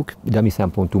nem tudjuk, de a mi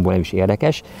szempontunkból nem is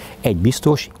érdekes. Egy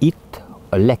biztos, itt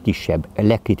a legkisebb,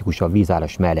 legkritikusabb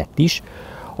vízállás mellett is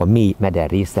a mély meder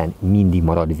részen mindig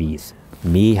marad víz.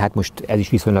 Mély, hát most ez is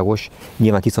viszonylagos,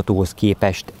 nyilván Tisza-tóhoz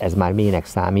képest ez már mélynek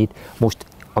számít. Most,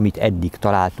 amit eddig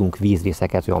találtunk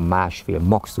vízrészeket, olyan 1,5,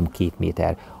 maximum 2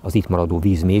 méter az itt maradó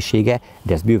víz mélysége,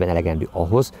 de ez bőven elegendő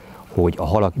ahhoz, hogy a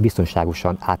halak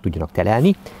biztonságosan át tudjanak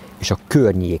telelni, és a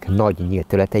környék nagy nyílt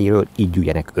területeiről így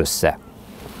gyűjjenek össze.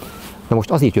 Na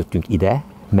most azért jöttünk ide,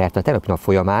 mert a tegnapi nap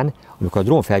folyamán, amikor a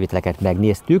drónfelvételeket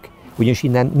megnéztük, ugyanis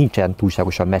innen nincsen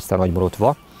túlságosan messze a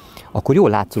Nagy-Morotva, akkor jól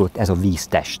látszódott ez a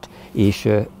víztest, és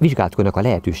vizsgáltuk annak a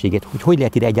lehetőségét, hogy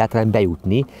lehet ide egyáltalán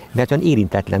bejutni, mert olyan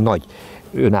érintetlen nagy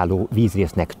önálló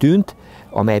vízrésznek tűnt,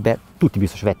 amelybe tudti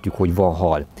biztos vettük, hogy van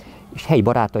hal. és helyi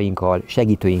barátainkkal,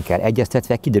 segítőinkkel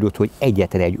egyeztetve kiderült, hogy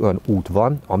egyetlen egy olyan út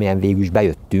van, amelyen végül is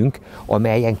bejöttünk,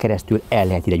 amelyen keresztül el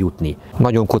lehet ide jutni.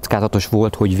 Nagyon kockázatos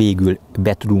volt, hogy végül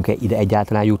be tudunk-e ide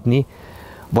egyáltalán jutni.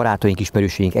 Barátaink,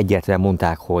 ismerőseink egyáltalán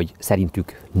mondták, hogy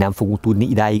szerintük nem fogunk tudni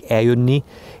idáig eljönni,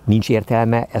 nincs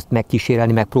értelme ezt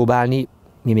megkísérelni, megpróbálni.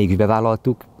 Mi mégis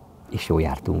bevállaltuk, és jól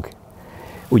jártunk.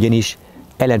 Ugyanis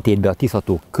ellentétben a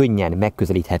Tisza-tó könnyen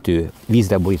megközelíthető,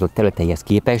 vízre borított területeihez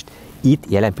képest, itt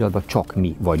jelen pillanatban csak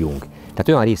mi vagyunk. Tehát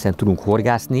olyan részen tudunk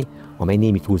horgászni, amely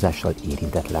némi túlzással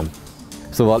érintetlen.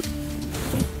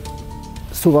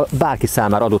 Szóval bárki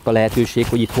számára adott a lehetőség,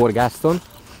 hogy itt horgásszon,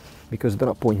 miközben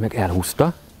a ponty meg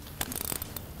elhúzta.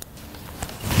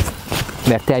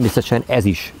 Mert természetesen ez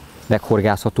is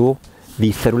meghorgászható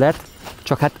vízterület,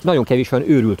 csak hát nagyon kevés olyan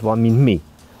őrült van, mint mi,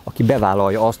 aki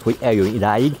bevállalja azt, hogy eljön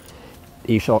idáig,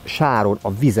 és a sáron,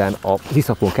 a vizen, a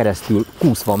Tisza-tón keresztül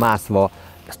kúszva, mászva,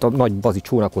 ezt a nagy bazi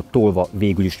csónakot tolva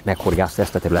végül is meghorgászta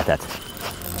ezt a területet.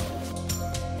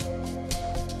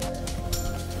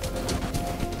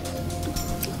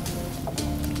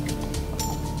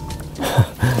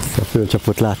 A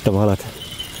fölcsapot láttam halat.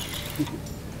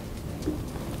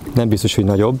 Nem biztos, hogy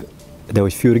nagyobb, de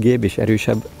hogy fürgébb és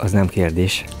erősebb, az nem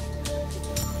kérdés.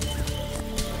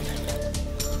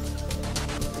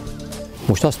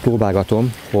 Most azt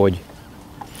próbálgatom, hogy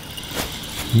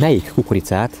melyik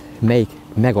kukoricát, melyik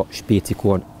mega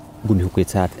spécikon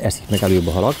gumikukoricát eszik meg előbb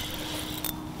a halak.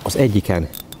 Az egyiken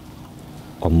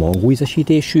a mangó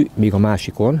ízesítésű, míg a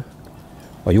másikon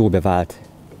a jól bevált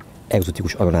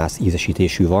egzotikus ananász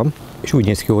ízesítésű van. És úgy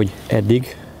néz ki, hogy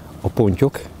eddig a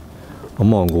pontyok a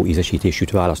mangó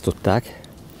ízesítésűt választották,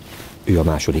 ő a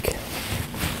második.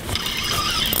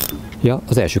 Ja,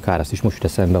 az első káraszt is most jut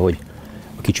eszembe, hogy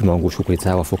a kicsi mangós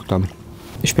kukoricával fogtam.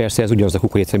 És persze ez ugyanaz a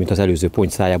kukorica, mint az előző ponty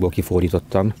szájából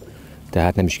kifordítottam,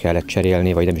 tehát nem is kellett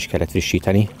cserélni, vagy nem is kellett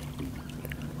frissíteni.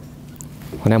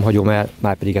 Ha nem hagyom el,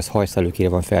 már pedig ez hajszálőkére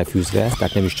van felfűzve,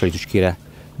 tehát nem is csalitüskére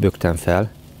bögtem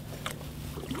fel.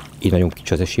 Így nagyon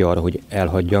kicsi az esély arra, hogy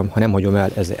elhagyjam. Ha nem hagyom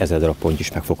el, ez 1000 darab ponty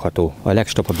is megfogható. A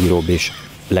legstabilóbb és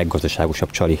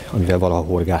leggazdaságosabb csali, amivel valaha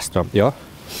horgáztam. Ja?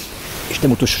 És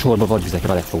nem utolsó sorban vadvizeken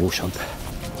a legfogósabb.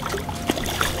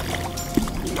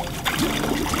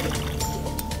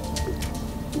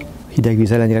 Hideg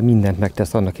víz ellenére mindent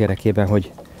megtesz annak érdekében,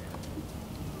 hogy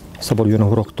szabaduljon a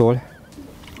horoktól,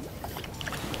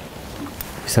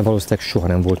 hiszen valószínűleg soha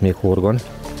nem volt még horgon.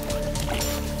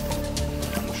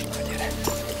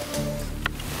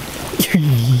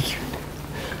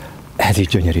 Ez is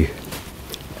gyönyörű.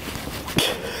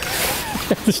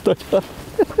 Ez is nagyon.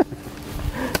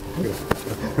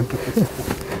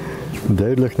 De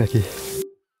örülök neki.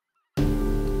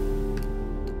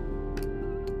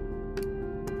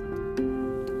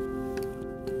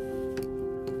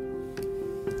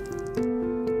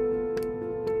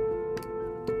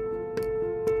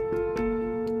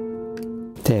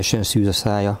 Teljesen szűz a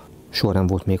szája, soha nem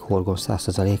volt még horgon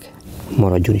 100%.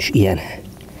 Maradjon is ilyen,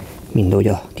 mint ahogy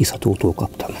a Tisza-tótól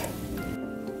kaptam.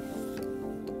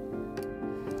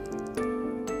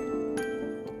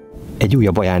 Egy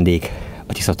újabb ajándék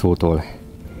a Tisza-tótól.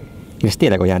 Én ezt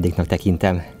tényleg ajándéknak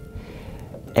tekintem.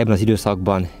 Ebben az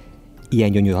időszakban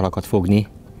ilyen gyönyörű halakat fogni,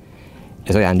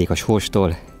 ez ajándék a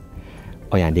sorstól,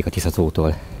 ajándék a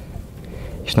Tisza-tótól.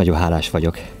 És nagyon hálás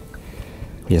vagyok,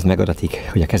 hogy ez megadatik,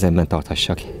 hogy a kezemben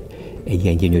tarthassak egy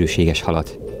ilyen gyönyörűséges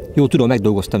halat. Jó, tudom,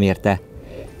 megdolgoztam érte,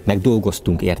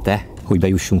 megdolgoztunk érte, hogy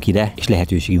bejussunk ide, és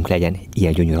lehetőségünk legyen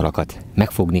ilyen gyönyörű halakat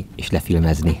megfogni és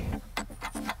lefilmezni.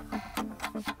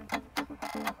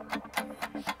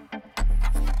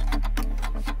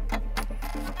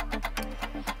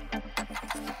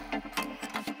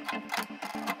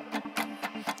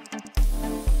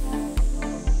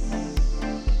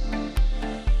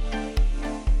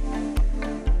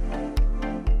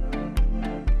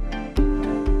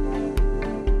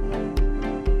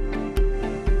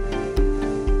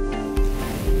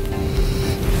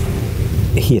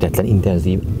 Hihetetlen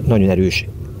intenzív, nagyon erős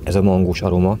ez a mangós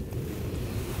aroma.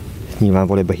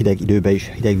 Nyilvánvalóan ebben a hideg időben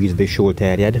is, hideg vízben is jól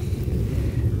terjed,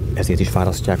 ezért is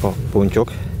fárasztják a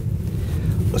pontyok.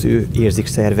 Az ő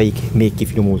érzékszerveik még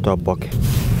kifinomultabbak.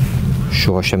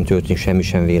 Soha sem történik semmi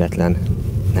sem véletlen,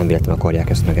 nem véletlen akarják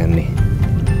ezt megenni.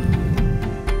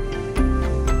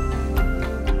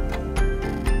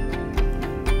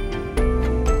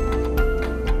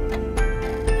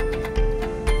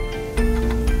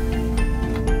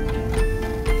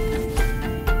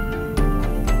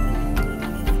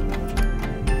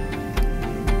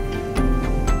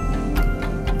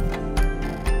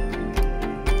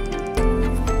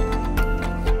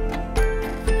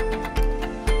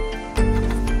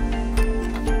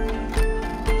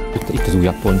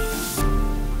 újabb pont.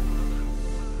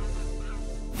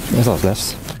 Ez az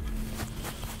lesz.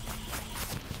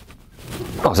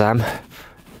 Az ám.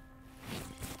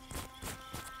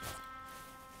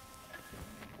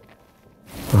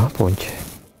 Ponty.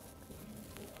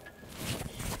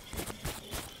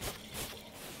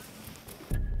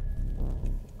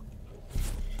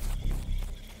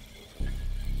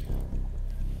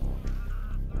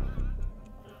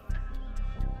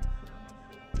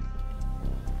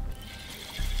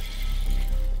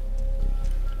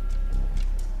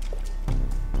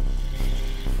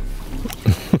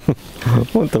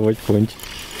 Mondtam, hogy ponty.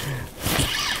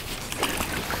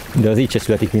 De az így se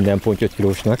születik minden ponty 5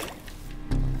 kilósnak.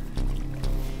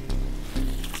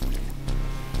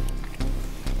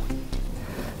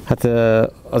 Hát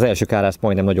az első kárász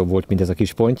majdnem nagyobb volt, mint ez a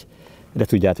kis ponty, de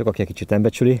tudjátok, aki egy kicsit nem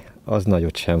becsüli, az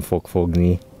nagyot sem fog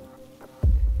fogni.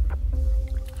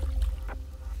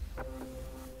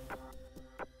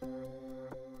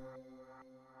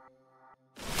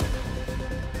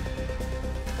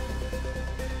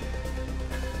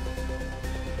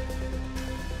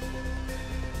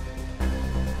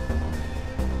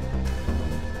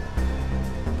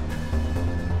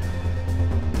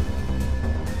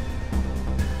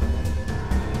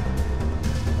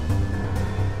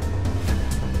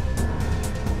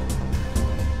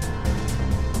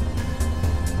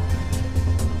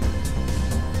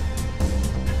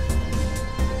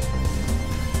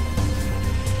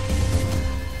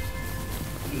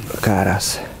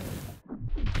 Kárász.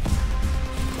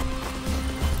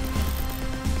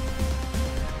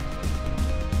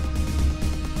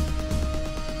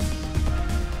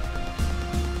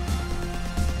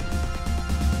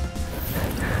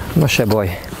 Na se baj,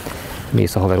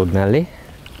 mész a haverod mellé.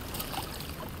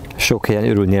 Sok helyen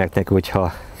örülnének neki,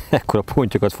 hogyha ekkora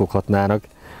pontyokat foghatnának.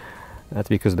 Hát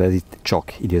miközben ez itt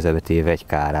csak idézőbe téve egy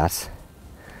kárász.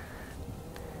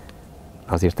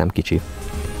 Azért nem kicsi.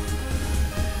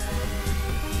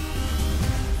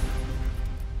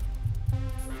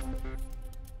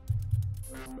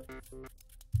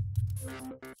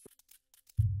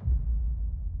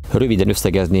 Röviden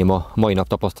összegezném a mai nap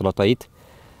tapasztalatait.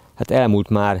 Hát elmúlt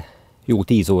már jó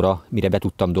 10 óra, mire be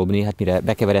tudtam dobni, hát mire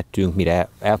bekeveredtünk, mire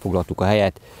elfoglaltuk a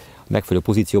helyet, megfelelő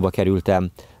pozícióba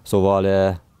kerültem,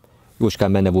 szóval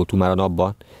jóskán benne voltunk már a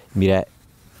napban, mire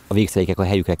a végszerékek a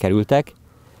helyükre kerültek,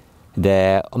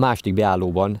 de a második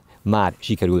beállóban már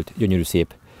sikerült gyönyörű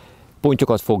szép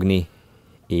pontyokat fogni,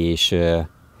 és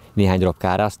néhány darab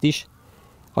kárászt is.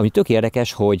 Ami tök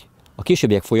érdekes, hogy a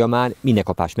későbbiek folyamán minden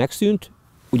kapás megszűnt,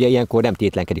 ugye ilyenkor nem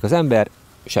tétlenkedik az ember,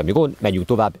 semmi gond, megyünk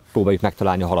tovább, próbáljuk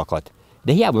megtalálni a halakat.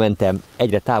 De hiába mentem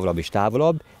egyre távolabb és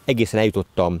távolabb, egészen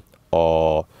eljutottam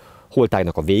a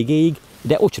holtágnak a végéig,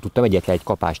 de ott sem tudtam egyetlen egy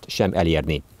kapást sem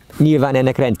elérni. Nyilván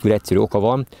ennek rendkívül egyszerű oka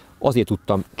van, azért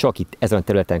tudtam csak itt ezen a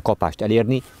területen kapást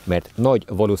elérni, mert nagy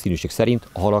valószínűség szerint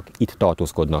a halak itt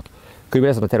tartózkodnak. Körülbelül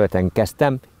ezen a területen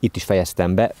kezdtem, itt is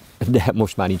fejeztem be, de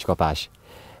most már nincs kapás.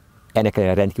 Ennek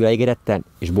ellenére rendkívül elégedetten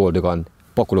és boldogan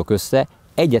pakolok össze.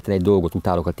 Egyetlen egy dolgot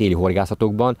utálok a téli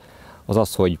horgászatokban, az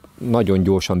az, hogy nagyon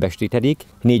gyorsan besötétedik.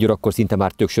 4 órakor szinte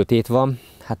már tök sötét van,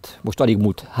 hát most alig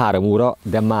múlt 3 óra,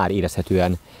 de már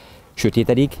érezhetően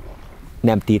sötétedik.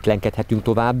 Nem tétlenkedhetünk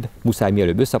tovább, muszáj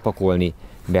mielőbb összepakolni,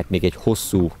 mert még egy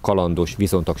hosszú, kalandos,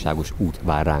 viszontagságos út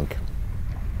vár ránk.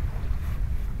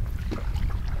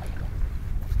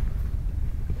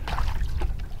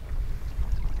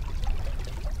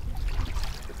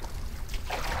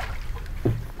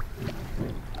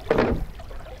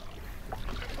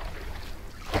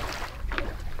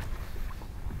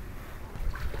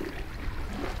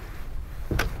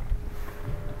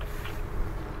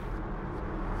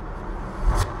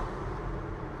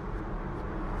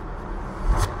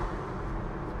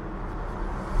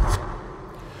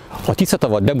 A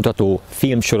Tisza-tavat bemutató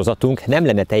filmsorozatunk nem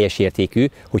lenne teljes értékű,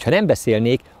 hogyha nem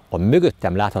beszélnék a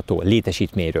mögöttem látható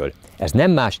létesítményről. Ez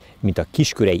nem más, mint a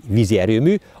kiskörei vízi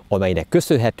erőmű, amelynek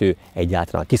köszönhető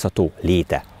egyáltalán a Tisza-tó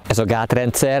léte. Ez a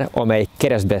gátrendszer, amely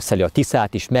keresztbe szeli a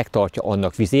Tiszát és megtartja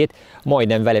annak vizét,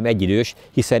 majdnem velem egyidős,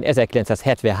 hiszen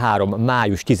 1973.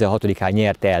 május 16-án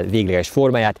nyerte el végleges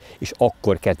formáját, és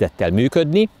akkor kezdett el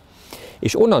működni.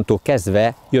 És onnantól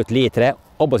kezdve jött létre,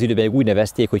 abban az időben úgy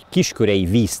nevezték, hogy kiskörei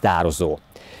víztározó.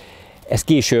 Ez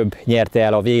később nyerte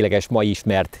el a végleges, ma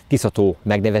ismert Tisza-tó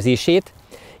megnevezését,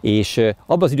 és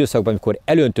abban az időszakban, amikor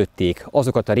elöntötték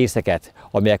azokat a részeket,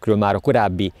 amelyekről már a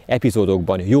korábbi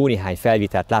epizódokban jó néhány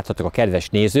felvételt láthattak a kedves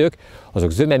nézők,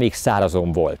 azok zöme még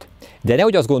szárazon volt. De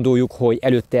nehogy azt gondoljuk, hogy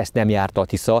előtte ezt nem járta a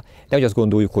Tisza, nehogy azt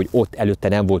gondoljuk, hogy ott előtte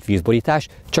nem volt vízborítás,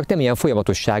 csak nem ilyen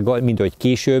folyamatossággal, mint ahogy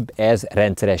később ez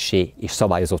rendszeressé és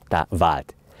szabályozottá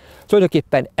vált.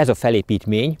 Tulajdonképpen ez a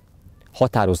felépítmény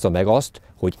határozza meg azt,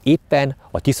 hogy éppen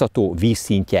a Tisza-tó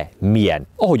vízszintje milyen.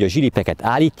 Ahogy a zsilipeket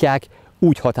állítják,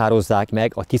 úgy határozzák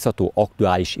meg a Tisza-tó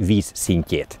aktuális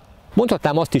vízszintjét.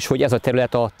 Mondhatnám azt is, hogy ez a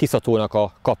terület a Tisza-tónak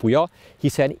a kapuja,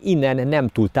 hiszen innen nem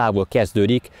túl távol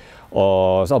kezdődik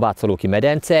az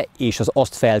Abádszalóki-medence és az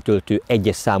azt feltöltő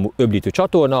egyes számú öblítő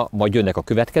csatorna, majd jönnek a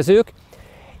következők.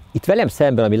 Itt velem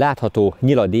szemben, ami látható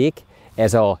nyiladék,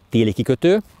 ez a téli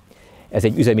kikötő. Ez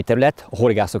egy üzemi terület, a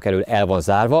horgászok elől el van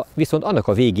zárva, viszont annak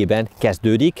a végében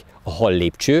kezdődik a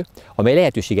hallépcső, amely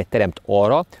lehetőséget teremt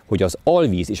arra, hogy az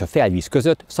alvíz és a felvíz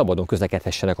között szabadon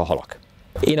közlekedhessenek a halak.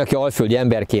 Én, aki alföldi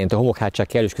emberként a homokhátság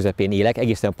kellős közepén élek,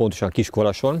 egészen pontosan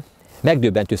Kiskolason,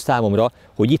 megdöbbentő számomra,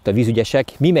 hogy itt a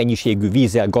vízügyesek mi mennyiségű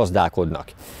vízzel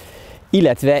gazdálkodnak.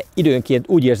 Illetve időnként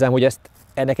úgy érzem, hogy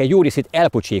ennek egy jó részét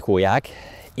elpocsékolják,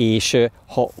 és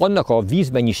ha annak a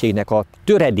vízmennyiségnek a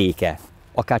töredéke,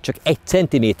 akár csak 1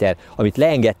 centiméter, amit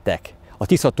leengedtek a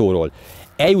Tisza-tóról,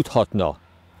 eljuthatna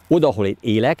oda, ahol én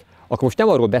élek, akkor most nem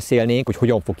arról beszélnénk, hogy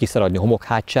hogyan fog kiszaradni a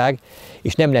homokhátság,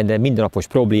 és nem lenne mindennapos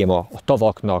probléma a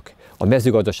tavaknak, a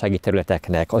mezőgazdasági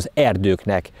területeknek, az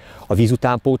erdőknek a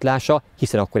vízutánpótlása,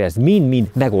 hiszen akkor ez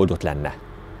mind-mind megoldott lenne.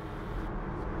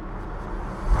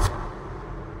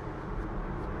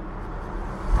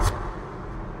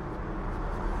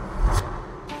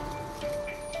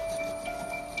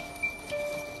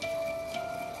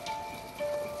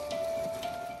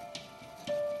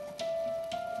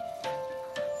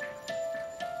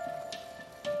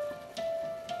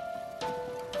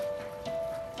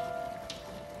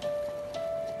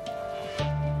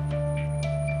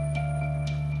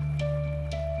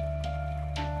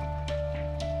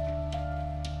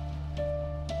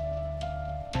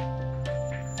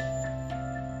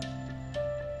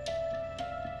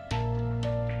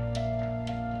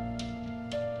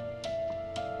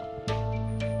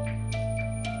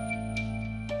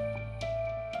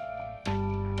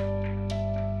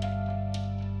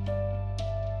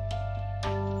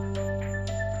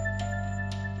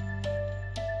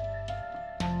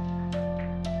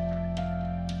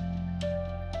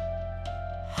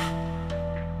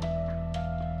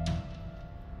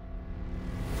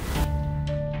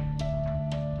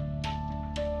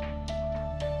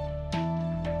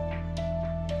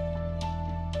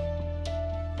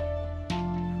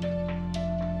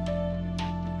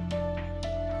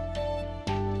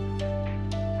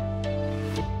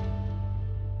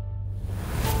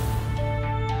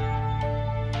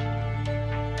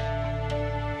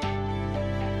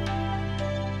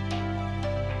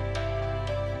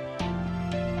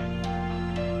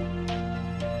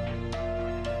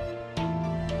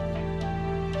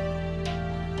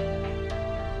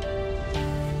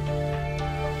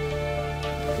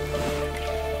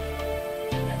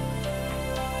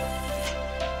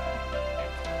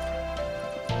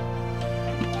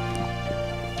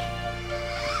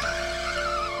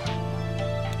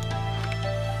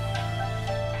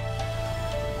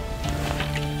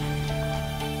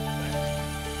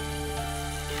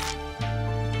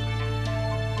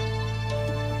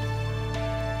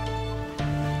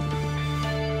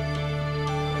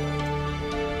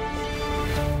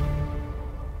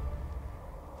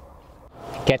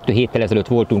 Kettő héttel ezelőtt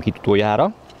voltunk itt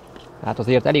utoljára, hát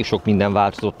azért elég sok minden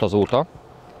változott azóta.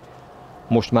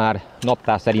 Most már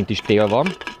naptár szerint is tél van,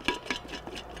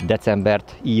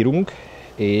 decembert írunk,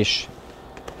 és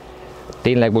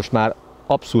tényleg most már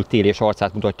abszolút télés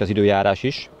arcát mutatja az időjárás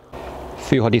is.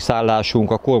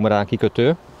 Főhadiszállásunk a Kormorán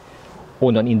kikötő,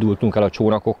 onnan indultunk el a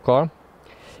csónakokkal,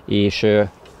 és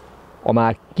a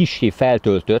már kissé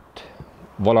feltöltött,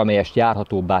 valamelyest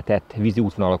járhatóbbá tett vízi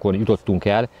útvonalakon jutottunk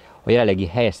el a jelenlegi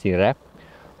helyszínre,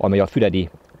 amely a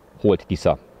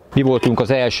Füredi-Holt-Tiszán. Mi voltunk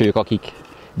az elsők, akik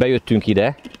bejöttünk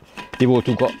ide, mi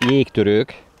voltunk a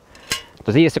jégtörők.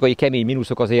 Az éjszakai kemény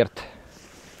mínuszok azért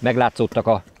meglátszottak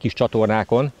a kis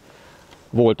csatornákon.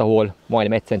 Volt, ahol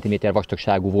majdnem 1 cm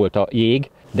vastagságú volt a jég,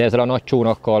 de ezzel a nagy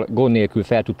csónakkal gond nélkül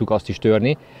fel tudtuk azt is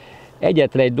törni.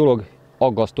 Egyetlen egy dolog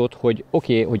aggasztott, hogy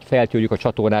oké, hogy feltörjük a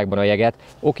csatornákban a jeget,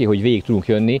 oké, hogy végig tudunk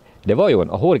jönni, de vajon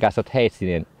a horgászat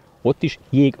helyszínén ott is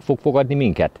jég fog fogadni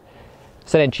minket?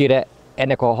 Szerencsére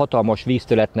ennek a hatalmas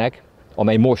víztöletnek,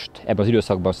 amely most ebben az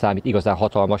időszakban számít igazán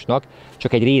hatalmasnak,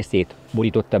 csak egy részét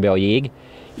borította be a jég,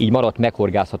 így maradt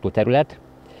meghorgászható terület,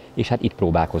 és hát itt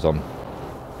próbálkozom.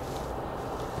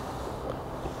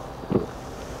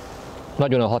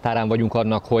 Nagyon a határán vagyunk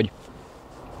annak, hogy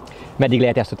meddig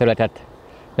lehet ezt a területet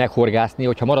meghorgászni.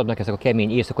 Hogyha maradnak ezek a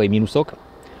kemény éjszakai mínuszok,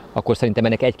 akkor szerintem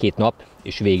ennek 1-2 nap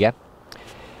és vége.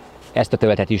 Ezt a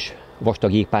területet is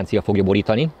vastag jégpáncél fogja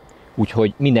borítani,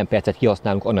 úgyhogy minden percet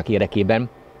kihasználunk annak érdekében,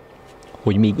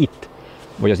 hogy még itt,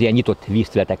 vagy az ilyen nyitott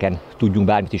vízterületeken tudjunk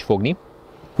bármit is fogni.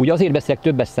 Ugye azért beszélek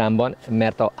többes számban,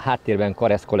 mert a háttérben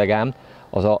Karesz kollégám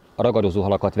az a ragadozó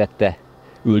halakat vette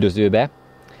üldözőbe,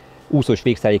 úszós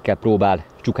végszelékkel próbál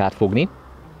csukát fogni,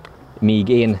 míg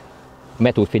én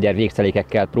metódféder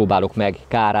végszelékekkel próbálok meg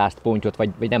kárázt, pontyot,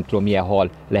 vagy nem tudom milyen hal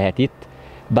lehet itt.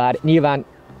 Bár nyilván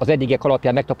az eddigiek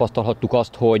alapján megtapasztalhattuk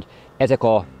azt, hogy ezek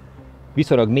a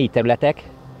viszonylag mély területek,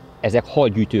 ezek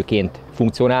halgyűjtőként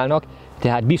funkcionálnak,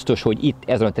 tehát biztos, hogy itt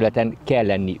ezen a területen kell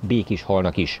lenni békés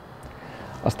halnak is.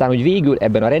 Aztán, hogy végül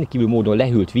ebben a rendkívül módon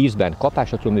lehűlt vízben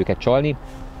kapásra tudom őket csalni,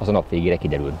 az a nap végére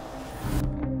kiderül.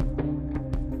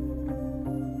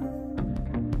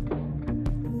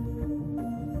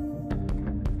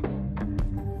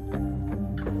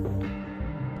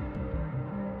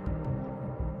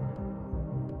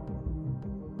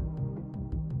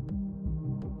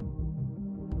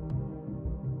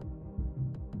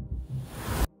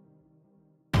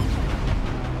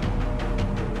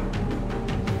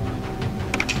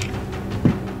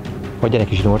 Vagy gyere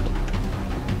kis Nort.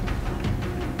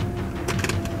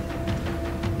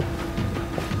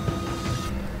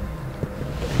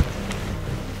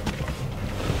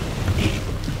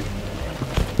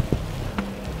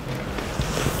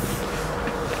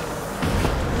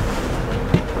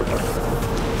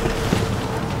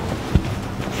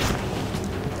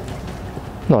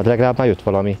 Na, de legalább már jött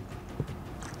valami.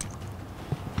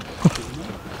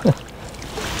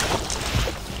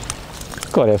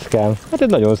 Kareszkám, hát egy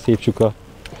nagyon szép csuka.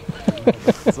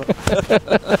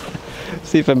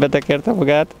 Szépen betekerte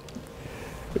magát.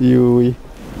 Júj.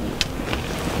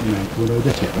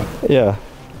 Ja.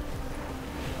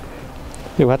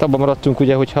 Jó, hát abban maradtunk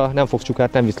ugye, hogyha nem fogsz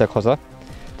csukát, nem viszlek haza.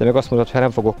 Te meg azt mondod, hogy ha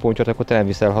nem fogok pontyot, akkor te nem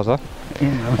viszel haza.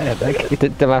 Én nem mehetek.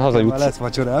 Te már hazajutsz. Már lesz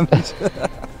vacsorám is.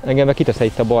 Engem meg kiteszel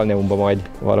itt a balneumba majd,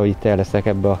 valahogy itt el leszek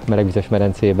ebbe a melegvizes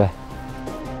medencébe.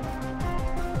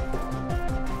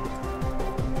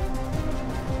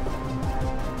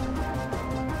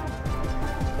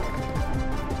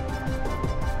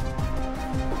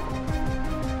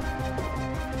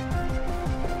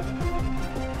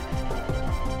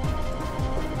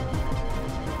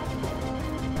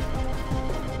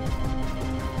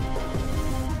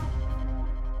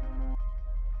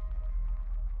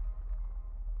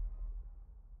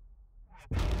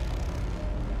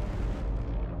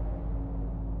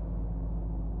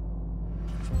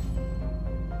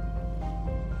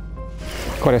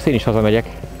 Karesz, én is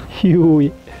hazamegyek.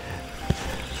 Júj!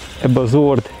 Ebbe a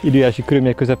zord időjárási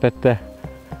körülmények közepette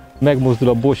megmozdul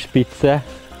a Bosch-spitze,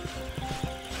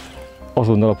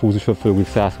 azonnal a púzuson fölugrik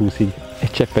 120-ig.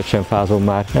 Egy cseppet sem fázom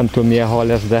már. Nem tudom milyen hal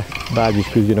lesz, de bármi is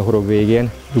küzdjön a horog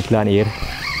végén. Duplán ér.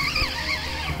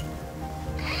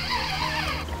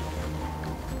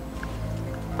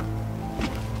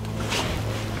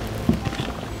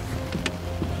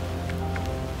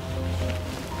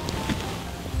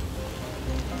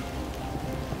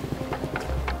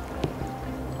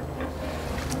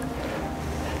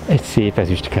 Egy szép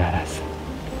ezüstkárász.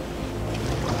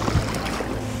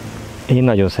 Én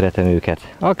nagyon szeretem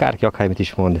őket. Akárki akármit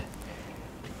is mond.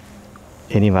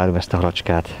 Én imádom ezt a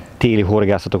halacskát. Téli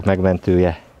horgászatok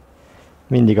megmentője.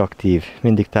 Mindig aktív,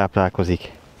 mindig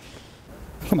táplálkozik.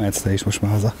 Mehetsz te is most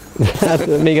már haza.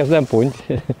 Hát még ez nem pont.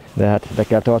 De hát be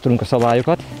kell tartanunk a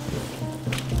szabályokat.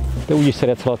 De úgyis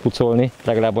szeretsz halat pucolni,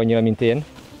 legalább annyira, mint én.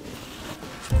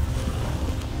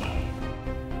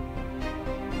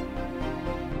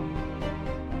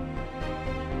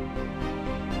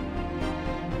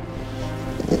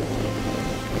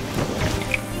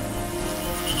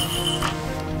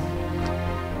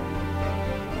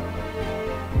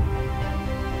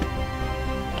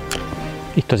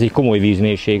 Itt azért komoly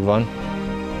vízmélység van.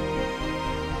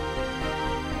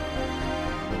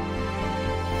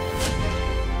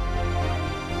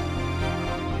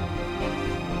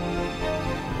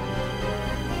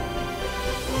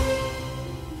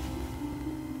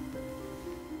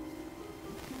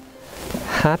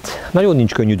 Hát, nagyon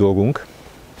nincs könnyű dolgunk.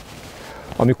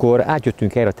 Amikor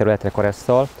átjöttünk erre a területre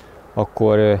Karesszal,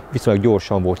 akkor viszonylag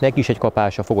gyorsan volt neki is egy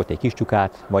kapása, fogott egy kis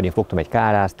csukát, majd én fogtam egy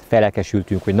kárászt,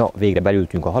 felelkesültünk, hogy na, végre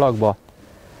belültünk a halakba.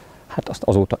 Hát azt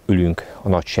azóta ülünk a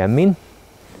nagy semmin,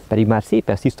 pedig már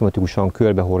szépen szisztematikusan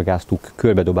körbehorgáztuk,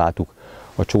 körbedobáltuk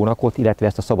a csónakot, illetve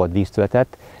ezt a szabad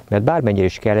vízterületet, mert bármennyire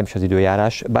is kellemes az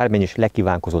időjárás, bármennyire is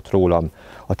lekívánkozott rólam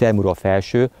a termura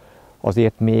felső,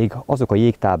 azért még azok a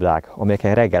jégtáblák,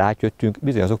 amelyeken reggel átjöttünk,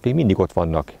 bizony azok még mindig ott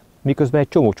vannak. Miközben egy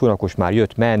csomó csónakos már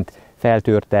jött, ment,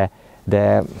 feltörte,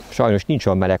 de sajnos nincs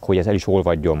olyan meleg, hogy ez el is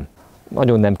olvadjon.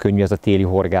 Nagyon nem könnyű ez a téli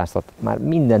horgászat. Már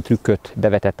minden trükköt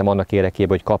bevetettem annak érdekében,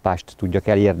 hogy kapást tudjak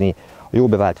elérni. A jó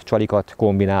bevált csalikat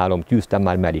kombinálom, tűztem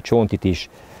már mellé csontit is,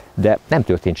 de nem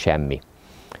történt semmi.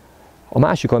 A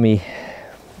másik, ami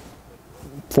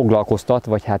foglalkoztat,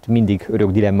 vagy hát mindig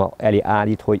örök dilemma elé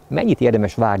állít, hogy mennyit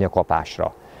érdemes várni a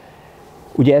kapásra.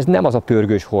 Ugye ez nem az a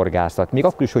pörgős horgászat, még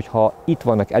akkor is, hogyha itt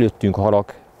vannak előttünk a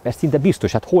halak, ez szinte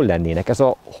biztos, hát hol lennének? Ez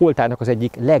a holtárnak az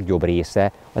egyik legjobb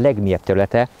része, a legmélyebb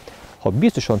területe. Ha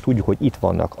biztosan tudjuk, hogy itt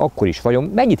vannak, akkor is vajon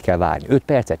mennyit kell várni? 5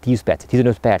 percet, 10 percet,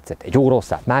 15 percet, egy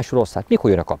órosszát, másorosszát, mikor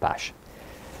jön a kapás?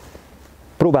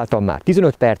 Próbáltam már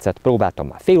 15 percet, próbáltam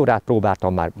már fél órát,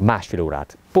 próbáltam már másfél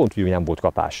órát. Pont úgy, nem volt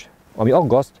kapás. Ami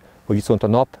aggaszt, hogy viszont a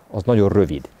nap az nagyon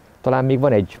rövid. Talán még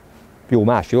van egy jó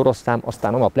másfél oroszlám,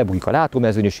 aztán a nap lebukik a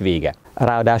látómezőn és vége.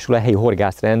 Ráadásul a helyi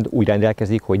horgászrend úgy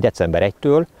rendelkezik, hogy december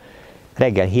 1-től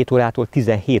reggel 7 órától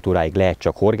 17 óráig lehet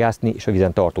csak horgászni és a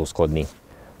vízen tartózkodni.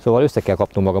 Szóval össze kell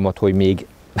kapnom magamat, hogy még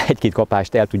egy-két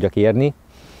kapást el tudjak érni,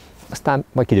 aztán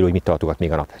majd kiderül, hogy mit tartogat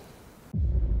még a nap.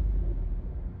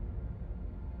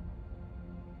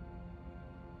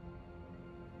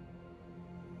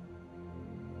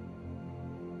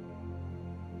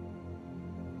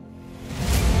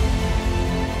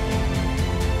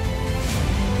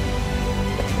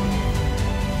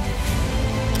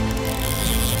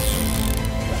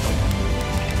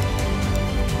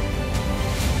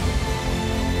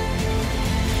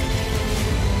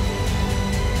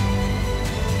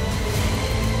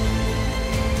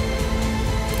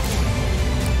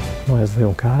 Na, ez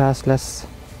nagyon kárász lesz,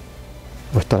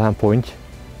 vagy talán ponty.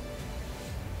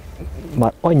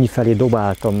 Már annyi felé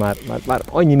dobáltam, már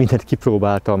annyi mindent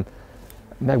kipróbáltam.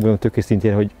 Megmondom tök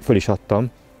őszintén, hogy föl is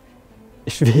adtam,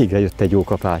 és végre jött egy jó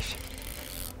kapás.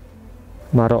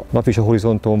 Már a nap is a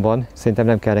horizonton van, szerintem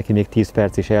nem kell neki még 10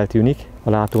 perc is eltűnik a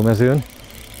látómezőn.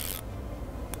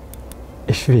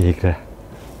 És végre.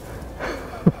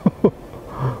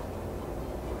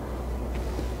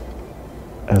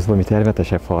 Ez valami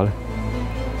termetesebb hal.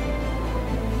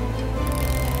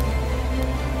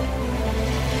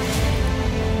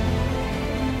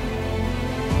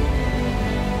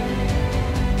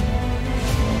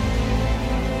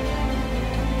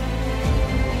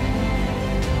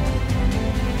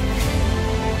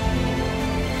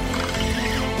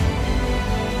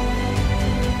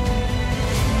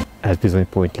 Ez bizony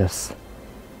ponty lesz.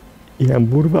 Ilyen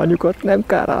burványokat nem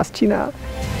kárász csinál.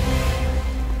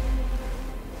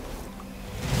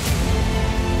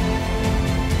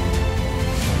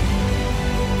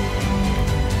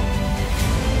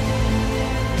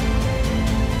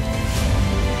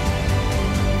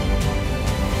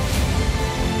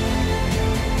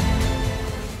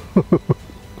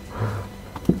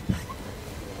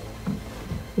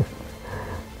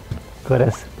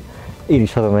 Karesz, én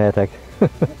is hazamehetek.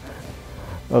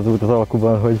 Az volt az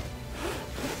alkuban, hogy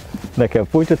nekem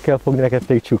pontyot kell fogni, neked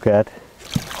pedig csukát.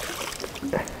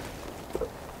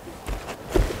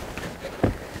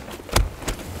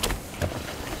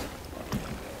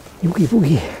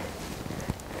 Nyugi-bugi!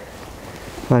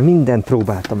 Már mindent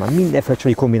próbáltam, már mindenféle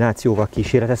csai kombinációval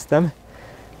kísérleteztem,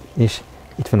 és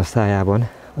itt van a szájában,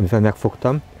 amivel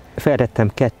megfogtam.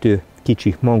 Feltettem 2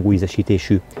 kicsi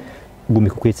mangóízesítésű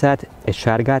gumikukoricát, egy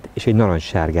sárgát és egy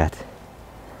narancssárgát.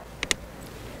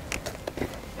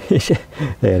 És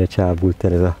erre csábult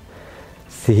el ez a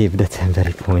szép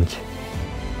decemberi ponty.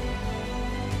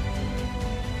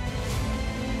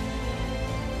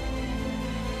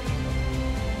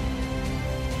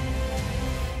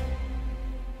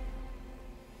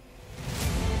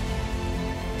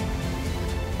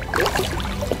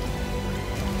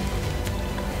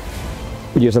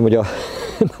 Úgy érzem, hogy a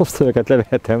napszemeket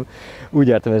levehetem. Úgy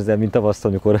jártam ezzel, mint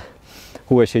tavasszal, amikor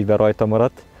hóesésben rajta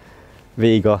maradt.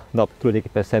 Végig a nap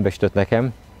tulajdonképpen szembesített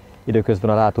nekem. Időközben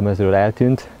a látómezőről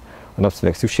eltűnt, a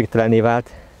napszemeg szükségtelenné vált.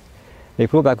 Még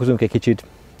próbálkozunk egy kicsit,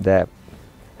 de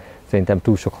szerintem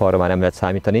túl sok halra már nem lehet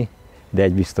számítani, de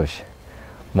egy biztos,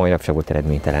 mai nap sem volt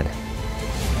eredménytelen.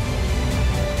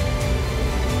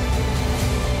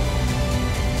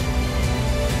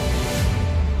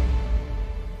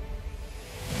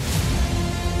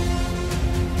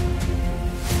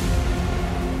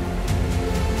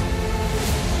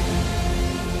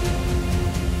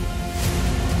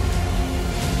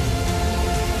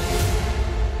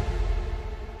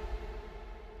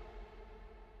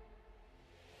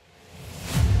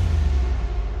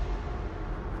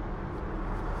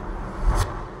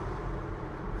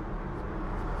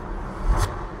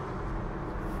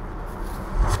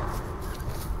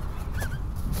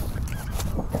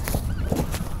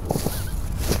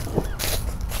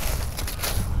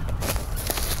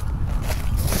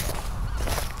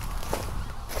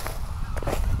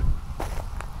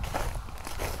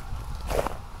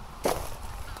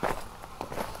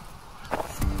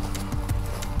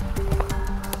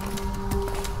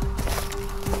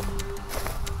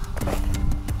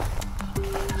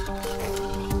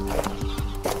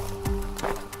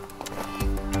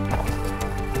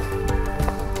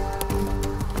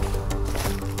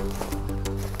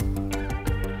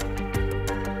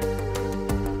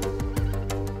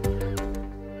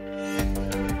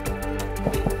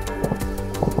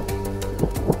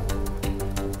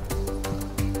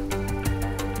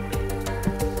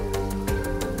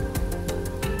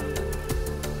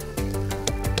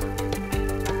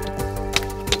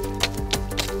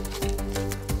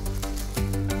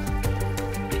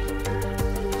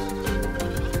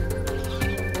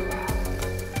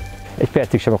 Egy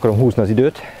percig sem akarom húzni az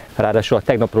időt, ráadásul a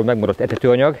tegnapról megmaradt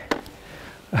etetőanyag,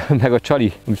 meg a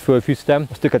csali, amit fölfűztem,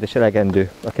 az tökéletes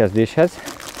elegendő a kezdéshez.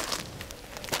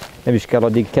 Nem is kell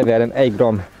addig kevernem 1 g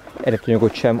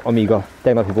eredetőanyagot sem, amíg a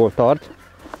tegnapi volt tart.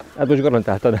 Hát most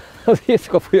garantáltan az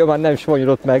éjszaka folyamán nem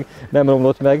savanyodott meg, nem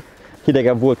romlott meg.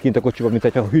 Hidegen volt kint a kocsiban, mint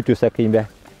hogyha a hűtőszekrénybe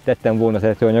tettem volna az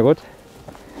eredetőanyagot.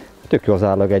 Tök jó az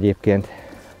állag egyébként.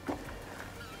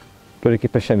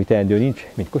 Tulajdonképpen semmi teendő nincs,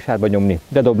 mint kosárba nyomni,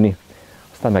 bedobni.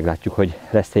 Aztán meglátjuk, hogy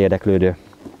lesz-e érdeklődő.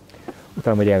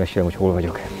 Utána majd elmesélem, hogy hol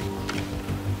vagyok.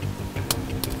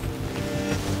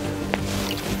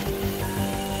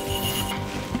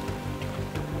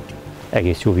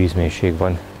 Egész jó vízmélység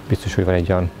van. Biztos, hogy van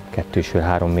egy olyan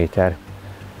 2,5-3 méter.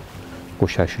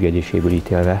 Kosár süllyedéséből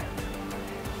ítélve.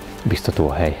 Biztató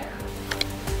a hely.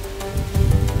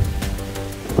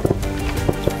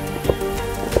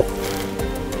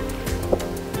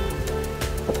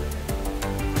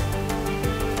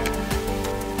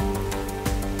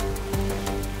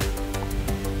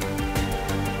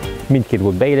 Mindkét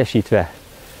volt beélesítve.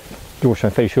 Gyorsan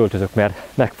fel is öltözök, mert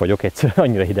megfagyok egyszerűen,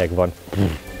 annyira hideg van.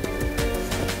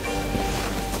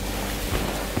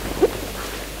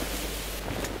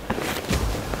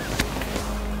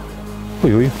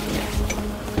 Ujjj!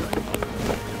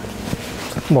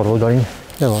 Baloldalin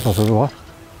le van razodva.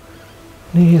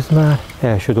 Nézd már,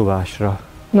 első dobásra.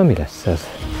 Na mi lesz ez?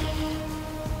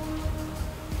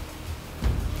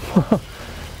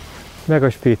 Meg a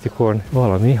spécikorn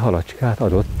valami halacskát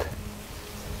adott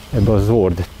ebbe a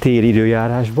zord téli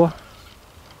időjárásba.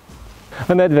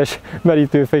 A nedves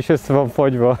merítőfe is össze van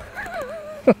fagyva.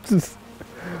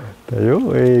 De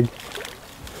jó ég.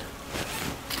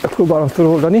 Próbálom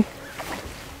feloldani.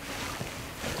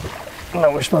 Na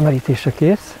most már merítésre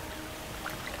kész.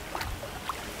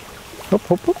 Hopp,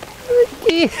 hopp, hopp.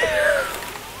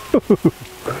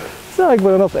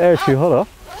 Szágban a nap első hala.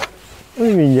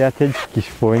 Ami mindjárt egy kis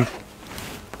fony.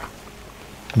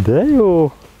 De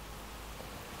jó!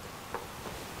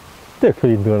 Tök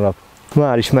felindul a nap.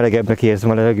 Már is melegebbnek érzem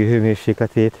a levegő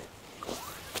hőmérsékletét.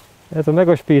 Ez a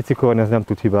mega spécikorn, ez nem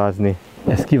tud hibázni.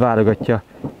 Ez kiválogatja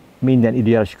minden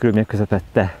időjárási körülmények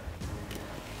közepette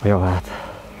a javát.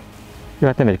 Jó,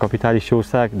 hát nem egy kapitális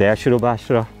jószág, de első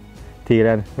dobásra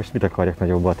télen most mit akarjak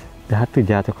nagyobbat. De hát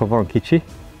tudjátok, ha van kicsi,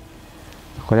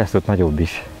 akkor lesz ott nagyobb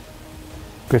is.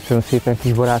 Köszönöm szépen,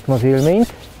 kis barátom, az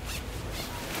élményt.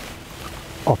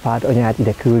 Apád, anyád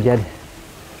ide küldjed.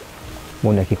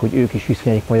 Mondd nekik, hogy ők is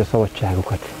ismerjék majd a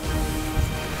szabadságukat.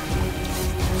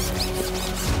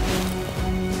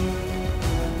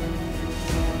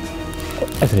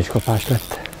 Ezen is kapás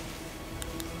lett.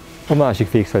 A másik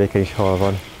fékszeléken is hal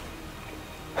van.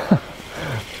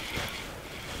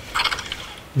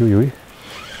 Jújjúj.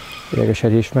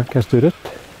 Idegesedés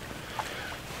megkezdődött.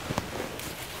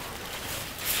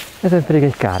 Ezen pedig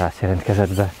egy kárász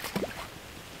jelentkezett be.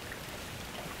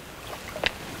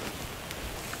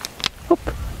 Hopp.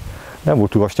 Nem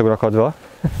volt túl vastagon akadva.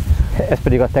 Ez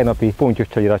pedig a tegnapi pontyos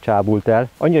csalira csábult el.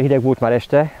 Annyira hideg volt már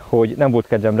este, hogy nem volt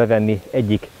kedvem levenni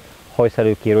egyik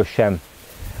hajszelőkéről sem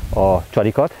a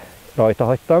csalikat. Rajta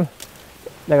hagytam.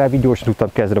 Legalább így gyorsan tudtam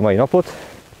kezdeni a mai napot.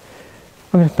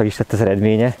 Aminek meg is lett az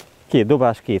eredménye. 2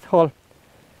 dobás, 2 hal,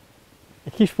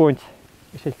 egy kis ponty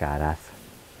és egy kárász.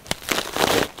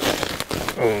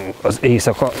 Az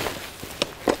éjszaka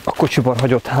a kocsiban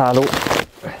hagyott háló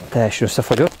teljesen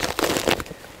összefagyott.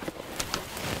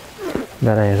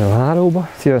 Belejezem a hálóba.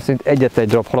 Szívem szerint egyetlen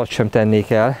egy darab halat sem tennék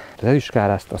el. Az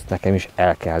ezüstkárászt azt nekem is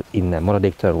el kell innen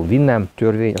maradéktalanul vinnem.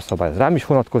 Törvény, a szabály az rám is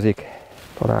vonatkozik.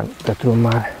 Talán be tudom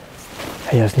már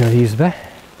helyezni a vízbe.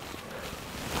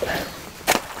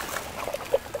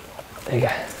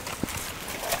 Igen.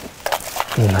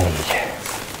 Na így.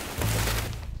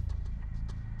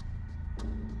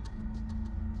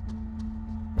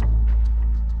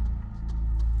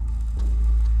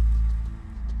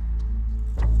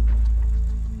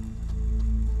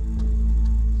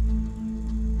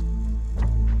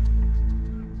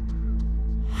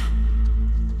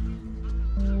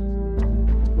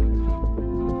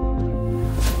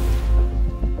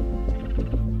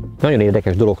 Nagyon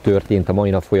érdekes dolog történt a mai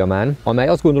nap folyamán, amely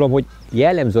azt gondolom, hogy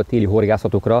jellemző a téli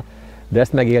horgászatokra, de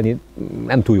ezt megélni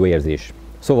nem túl jó érzés.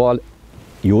 Szóval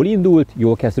jól indult,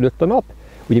 jól kezdődött a nap,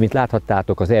 ugye, mint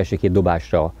láthattátok, az első 2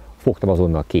 dobásra fogtam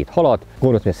azonnal 2 halat,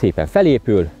 gondoltam, hogy szépen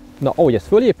felépül, na, ahogy ez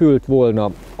fölépült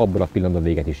volna, abban a pillanatban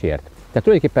véget is ért. Tehát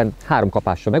tulajdonképpen 3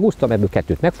 kapással megúsztam, ebből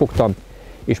 2-t megfogtam,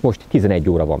 és most 11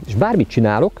 óra van. És bármit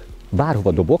csinálok,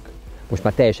 bárhova dobok, most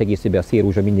már teljes egészében a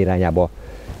szélrózsa minden irányába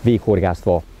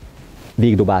végighorgászva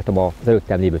végigdobáltam az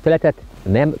előttem lévő teletet,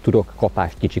 nem tudok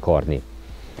kapást kicsikarni.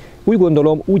 Úgy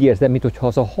gondolom, úgy érzem, mintha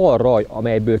az a halraj,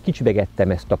 amelyből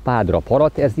kicsibegettem ezt a pádrap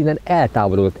halat, ez innen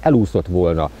eltávolodott, elúszott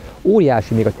volna.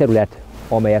 Óriási még a terület,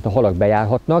 amelyet a halak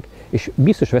bejárhatnak, és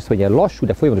biztos vesz, hogy ilyen lassú,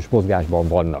 de folyamatos mozgásban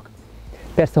vannak.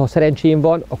 Persze, ha szerencsém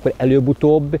van, akkor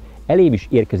előbb-utóbb elém is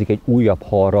érkezik egy újabb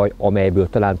halraj, amelyből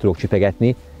talán tudok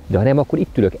csipegetni, de ha nem, akkor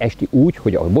itt ülök esti úgy,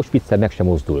 hogy a bospiccel meg sem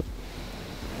mozdul.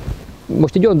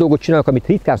 Most egy olyan dolgot csinálok, amit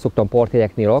ritkán szoktam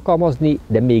parthelyeknél alkalmazni,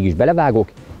 de mégis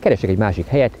belevágok, keresek egy másik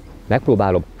helyet,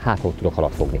 megpróbálom, hát hogy tudok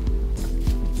halat fogni.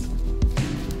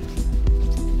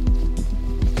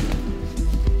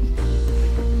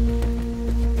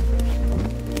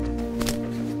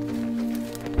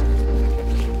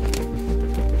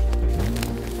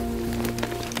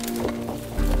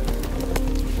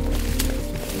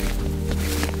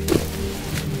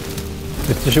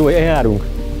 Biztos jól járunk.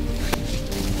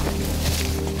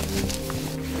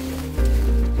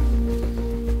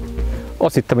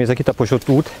 Azt hittem, hogy ez a kitaposott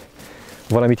út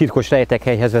valami titkos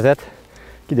rejtekhelyhez vezet.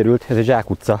 Kiderült, ez egy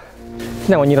zsákutca.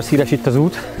 Nem annyira széles itt az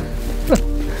út.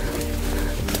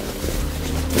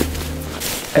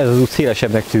 Ez az út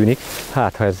szélesebbnek tűnik.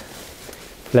 Hát, ha ez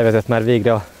levezet már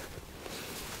végre a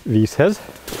vízhez.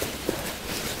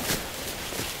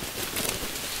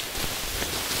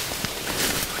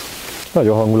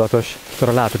 Nagyon hangulatos.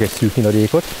 Arra látok egy szűk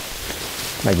minadékot.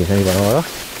 Megnézem, mi van arra.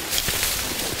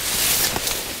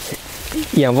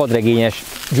 Ilyen vadregényes,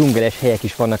 dzsungeles helyek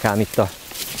is vannak ám itt a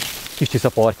Kis-Tisza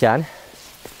partján.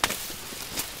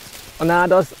 A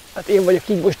nád az, hát én vagyok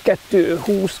így most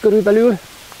 2:20 körülbelül,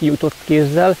 kijutott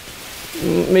kézzel.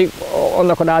 Még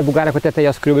annak a nádbugának a teteje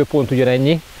az körülbelül pont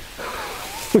ugyanennyi.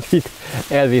 Úgyhogy itt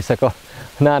elvészek a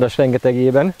nádas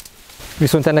rengetegében.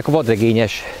 Viszont ennek a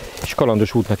vadregényes és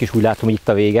kalandos útnak is úgy látom, hogy itt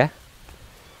a vége.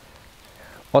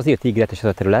 Azért ígéretes ez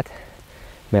a terület,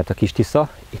 mert a Kis-Tisza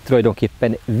itt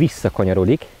tulajdonképpen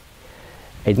visszakanyarodik,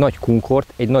 egy nagy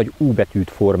kunkort, egy nagy U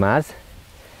betűt formáz.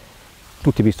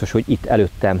 Tuti biztos, hogy itt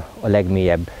előttem a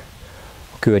legmélyebb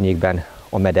a környékben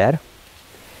a meder.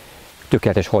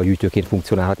 Tökéletes halgyűjtőként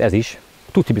funkcionálhat ez is.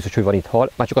 Tuti biztos, hogy van itt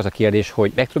hal, már csak az a kérdés,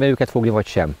 hogy meg tudom-e őket fogni, vagy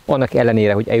sem. Annak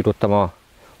ellenére, hogy eljutottam a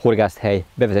horgászhely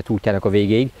bevezető útjának a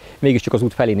végéig, mégiscsak az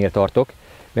út felénél tartok,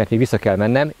 mert még vissza kell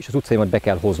mennem, és az utcaimat be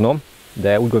kell hoznom,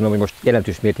 de úgy gondolom, hogy most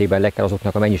jelentős mértékben le kell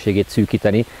azoknak a mennyiségét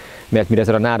szűkíteni, mert mire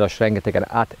ezzel a nádas rengetegen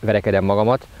átverekedem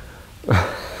magamat,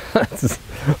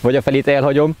 vagy a felét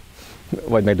elhagyom,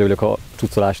 vagy megdőlök a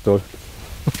cuccolástól.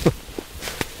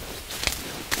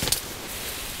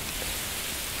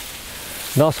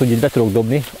 Na az, hogy itt be tudok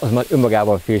dobni, az már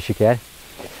önmagában fél siker,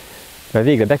 mert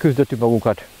végre beküzdöttük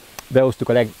magunkat, behoztuk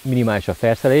a legminimálisabb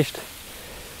ferszelést,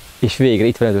 és végre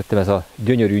itt van előttem ez a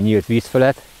gyönyörű nyílt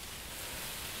vízfelet.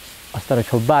 Aztán,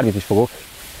 hogyha bármit is fogok,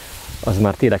 az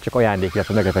már tényleg csak ajándék,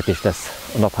 illetve meglepetés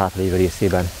lesz a nap hátralévő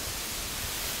részében.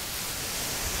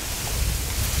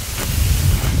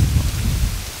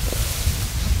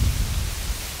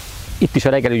 Itt is a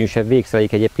legelőnyösebb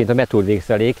végszelék egyébként a metód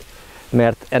végszelék,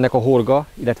 mert ennek a horga,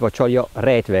 illetve a csalja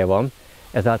rejtve van.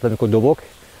 Ezáltal, amikor dobok,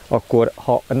 akkor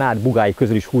ha a nád bugái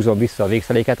közül is húzom vissza a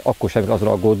végszeléket, akkor sem azon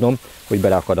aggódnom, hogy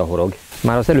beleakad a horog.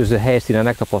 Már az előző helyszínen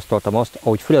megtapasztaltam azt,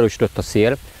 ahogy felerősödött a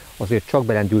szél, azért csak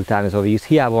belendült ám ez a víz,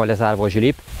 hiába van lezárva a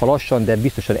zsilip, ha lassan, de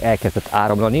biztosan elkezdett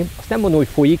áramlani. Azt nem mondom, hogy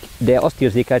folyik, de azt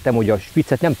érzékeltem, hogy a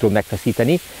spiccet nem tudom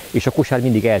megfeszíteni, és a kosár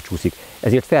mindig elcsúszik.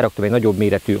 Ezért felraktam egy nagyobb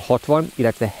méretű 60,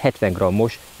 illetve 70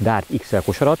 g-os dárt XL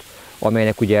kosarat,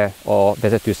 amelynek ugye a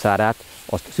vezetőszárát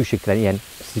azt szükségtelen ilyen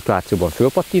szituációban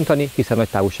fölpattintani, hiszen nagy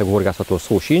távolságú horgászatról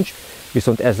szó sincs,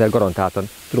 viszont ezzel garantáltan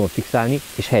tudom fixálni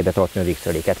és helybe tartani a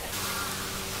végszereléket.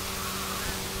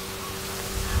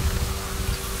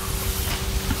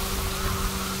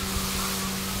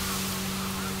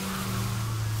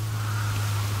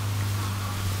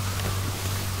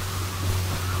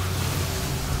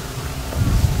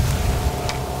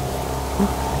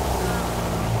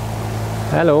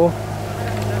 Hello!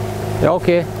 Ja,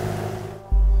 oké. Okay.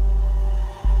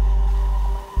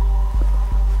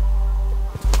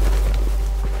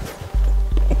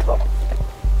 Itt van.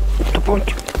 Itt a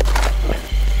ponty.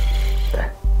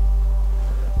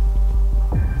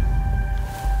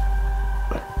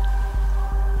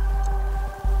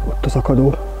 Ott az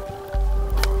akadó.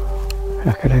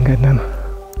 El kell engednem.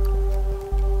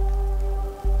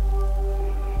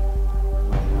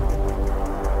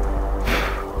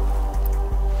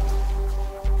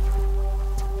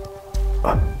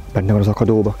 Benne van az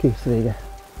akadóba, kész, vége.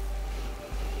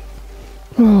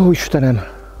 Ó, Istenem!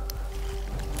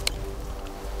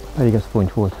 Pedig ez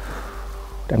ponty volt.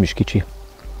 Nem is kicsi.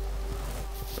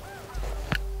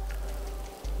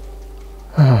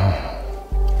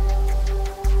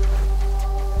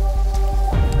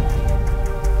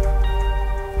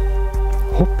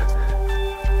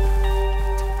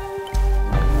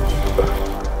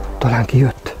 Után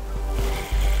kijött.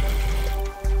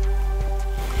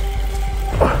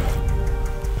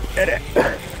 Erre.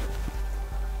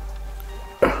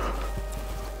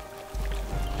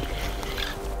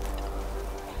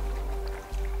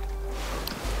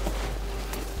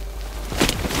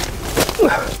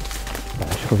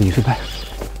 Belesek a vízbe.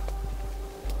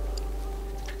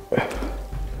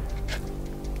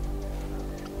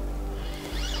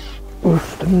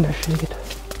 Azt a mindenségét.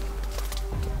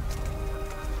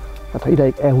 Hát ha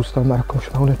ideig elhúztam már, akkor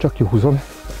most már onnan csak kihúzom.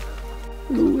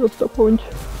 Azt a ponty.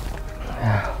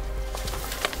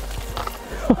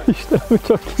 Istenem,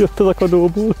 csak kijött az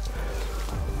akadóból.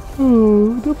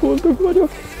 De boldog vagyok.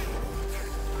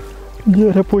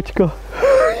 Gyere, pocska.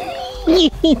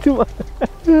 Itt van.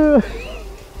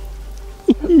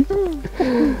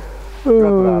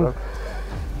 Gratulálok.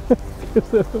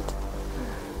 Köszönöm.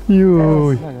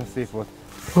 Júj. Nagyon szép volt.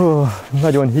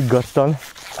 Nagyon higgadtan.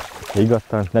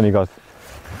 Higgadtan? Nem igaz.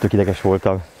 Tök ideges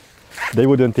voltam. De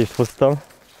jó döntést hoztam,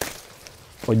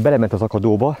 hogy belement az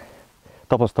akadóba.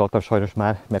 Tapasztaltam sajnos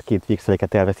már, mert 2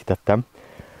 végszeléket elveszítettem,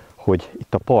 hogy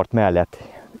itt a part mellett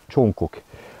csonkok,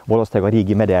 valószínűleg a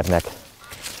régi medernek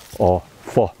a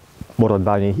fa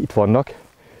maradványai itt vannak.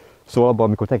 Szóval abban,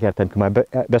 amikor tekertem, már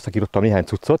beszakítottam néhány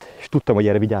cuccot, és tudtam, hogy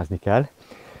erre vigyázni kell.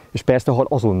 És persze a hal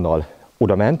azonnal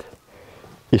oda ment,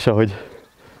 és ahogy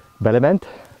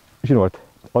belement, zsinolt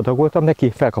adagoltam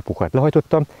neki, felkapukat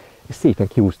lehajtottam, és szépen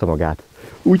kihúzta magát.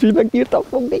 Úgyhogy megbírtam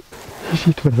fogni. És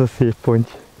itt van ez a szép ponty.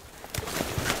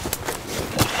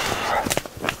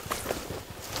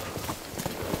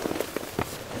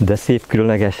 De szép,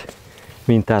 különleges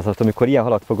mintázat. Amikor ilyen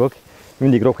halat fogok,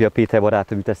 mindig Rokja Péter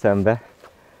barátom jut eszembe,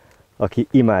 aki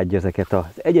imádja ezeket az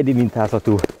egyedi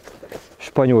mintázatú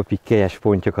spanyol pikkelyes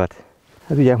pontyokat.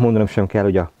 Hát ugye mondanom sem kell,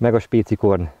 hogy a mega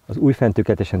spécikorn az újfent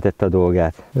tökéletesen tette a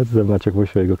dolgát. Ezzel már csak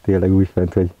mosolygok tényleg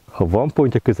újfent, hogy ha van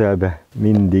pontja közelbe,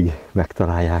 mindig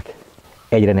megtalálják.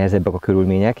 Egyre nehezebbek a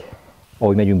körülmények,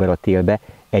 ahogy megyünk bele a télbe,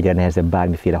 egyre nehezebb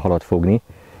bármiféle halat fogni.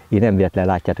 Én nem véletlen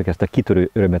látjátok ezt a kitörő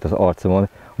örömet az arcomon,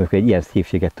 amikor egy ilyen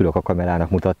szépséget tudok a kamerának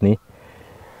mutatni.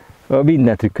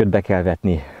 Minden trükköt be kell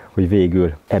vetni, hogy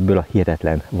végül ebből a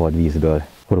hihetetlen vadvízből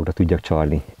horogra tudjak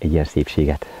csalni egy ilyen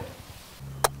szépséget.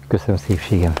 Köszönöm,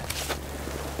 szépségem!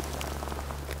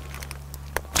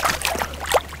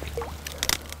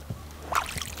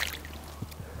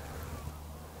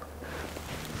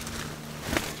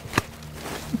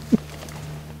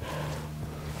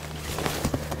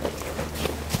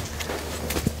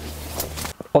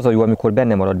 Az a jó, amikor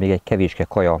benne marad még egy kevéske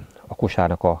kaja a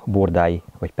kosárnak a bordái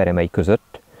vagy peremei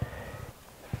között.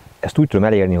 Ezt úgy tudom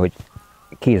elérni, hogy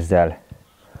kézzel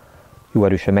jó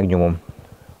erősen megnyomom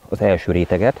az első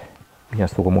réteget.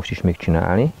 Ugyanezt fogom most is még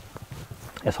csinálni.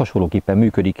 Ez hasonlóképpen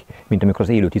működik, mint amikor az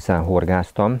élő Tiszán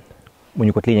horgáztam.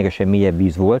 Mondjuk ott lényegesen mélyebb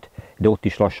víz volt, de ott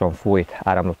is lassan folyt,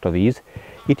 áramlott a víz.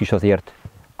 Itt is azért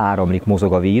áramlik,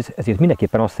 mozog a víz, ezért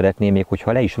mindenképpen azt szeretném még,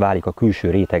 hogyha le is válik a külső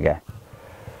rétege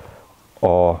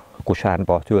a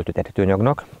kosárba töltött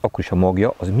etetőanyagnak, akkor is a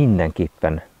magja az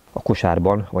mindenképpen a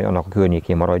kosárban, vagy annak a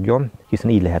környékén maradjon, hiszen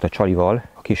így lehet a csalival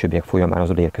a későbbiek folyamán az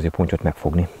odaérkező pontyot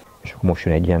megfogni. És akkor most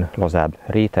jön egy ilyen lazább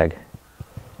réteg,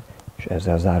 és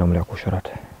ezzel zárom le a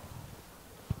kosarat.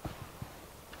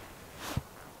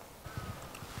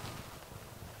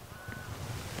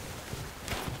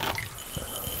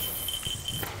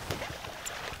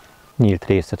 Nyílt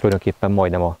része tulajdonképpen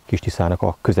majdnem a Kis-Tiszának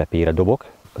a közepére dobok.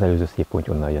 Az előző szép ponty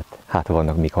onnan jött. Hát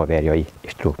vannak még haverjai,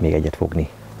 és tudok még egyet fogni.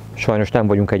 Sajnos nem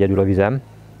vagyunk egyedül a vizem.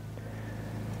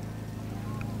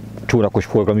 Csónakos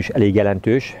forgalom is elég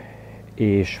jelentős,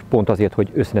 és pont azért,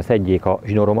 hogy összeneszedjék a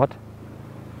zsinoromat,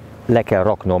 le kell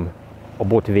raknom a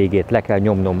bot végét, le kell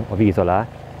nyomnom a víz alá,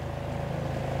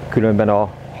 különben a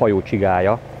hajó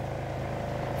csigája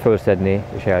fölszedné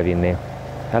és elvinné.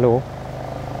 Hello!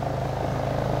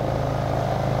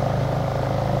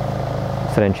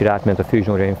 Szerencsére átment a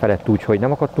főzsonrjaim felett úgy, hogy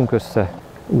nem akadtunk össze,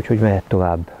 úgyhogy mehet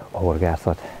tovább a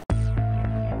horgászat.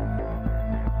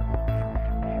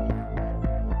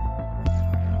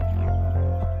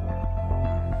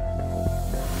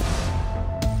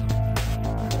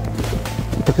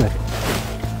 Itt a követ.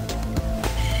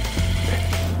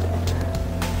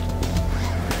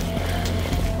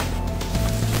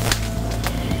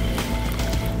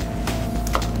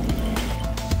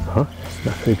 Aha, ezt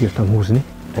már fölbírtam húzni.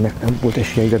 Ennek nem volt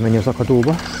esélye ide menni az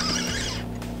akadóba.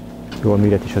 Jó, a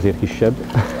méret is azért kisebb.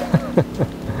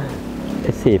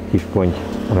 Egy szép kis ponty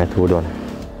a metódon.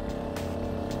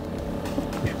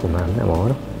 Kis komám, nem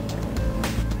arra.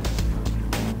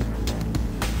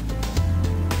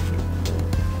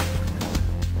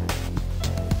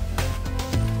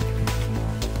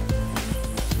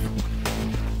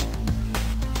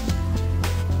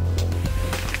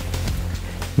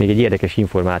 Még egy érdekes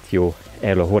információ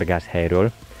erről a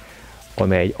horgászhelyről,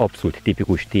 amely egy abszolút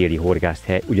tipikus téli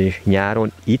horgászhely, ugyanis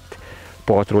nyáron itt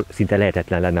partról szinte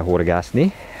lehetetlen lenne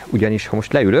horgászni, ugyanis ha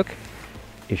most leülök,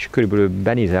 és körülbelül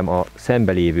benézem a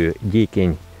szembelévő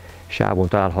gyékeny sávon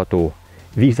található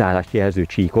vízállást jelző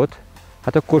csíkot,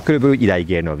 hát akkor körülbelül idáig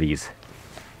érne a víz.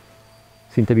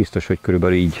 Szinte biztos, hogy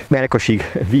körülbelül így melkasig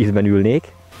vízben ülnék,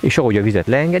 és ahogy a vizet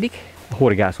leengedik, a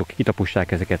horgászok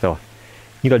kitapossák ezeket a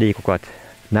nyiladékokat,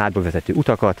 nádba vezető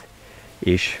utakat,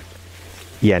 és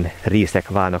ilyen részek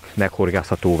válnak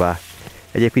meghorgászhatóvá.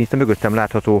 Egyébként itt a mögöttem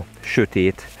látható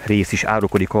sötét rész is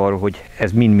árulkodik arról, hogy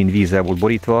ez mind-mind vízzel volt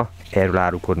borítva, erről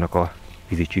árulkodnak a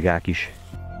vízicsigák is.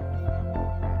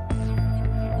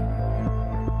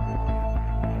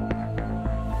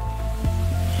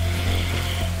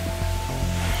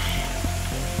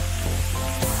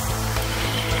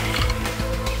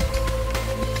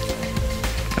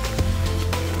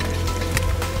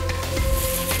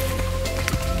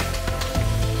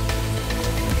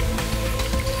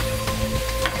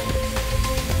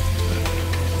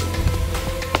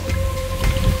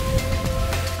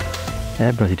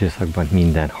 Ebben az időszakban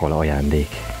minden hal ajándék.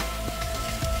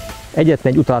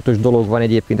 Egyetlen egy utálatos dolog van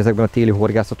egyébként ezekben a téli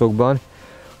horgászatokban,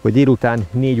 hogy délután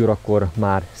 4 órakor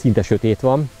már szinte sötét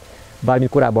van. Bármint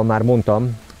korábban már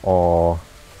mondtam, a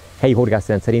helyi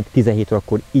horgászrend szerint 17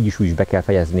 órakor így is úgy is be kell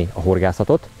fejezni a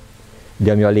horgászatot,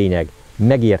 de ami a lényeg,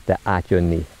 megérte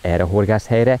átjönni erre a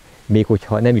horgászhelyre, még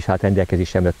hogyha nem is állt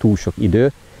rendelkezésemre túl sok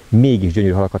idő, mégis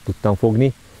gyönyörű halakat tudtam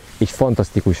fogni, és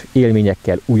fantasztikus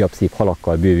élményekkel, újabb szép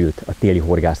halakkal bővült a téli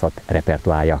horgászat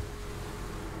repertoárja.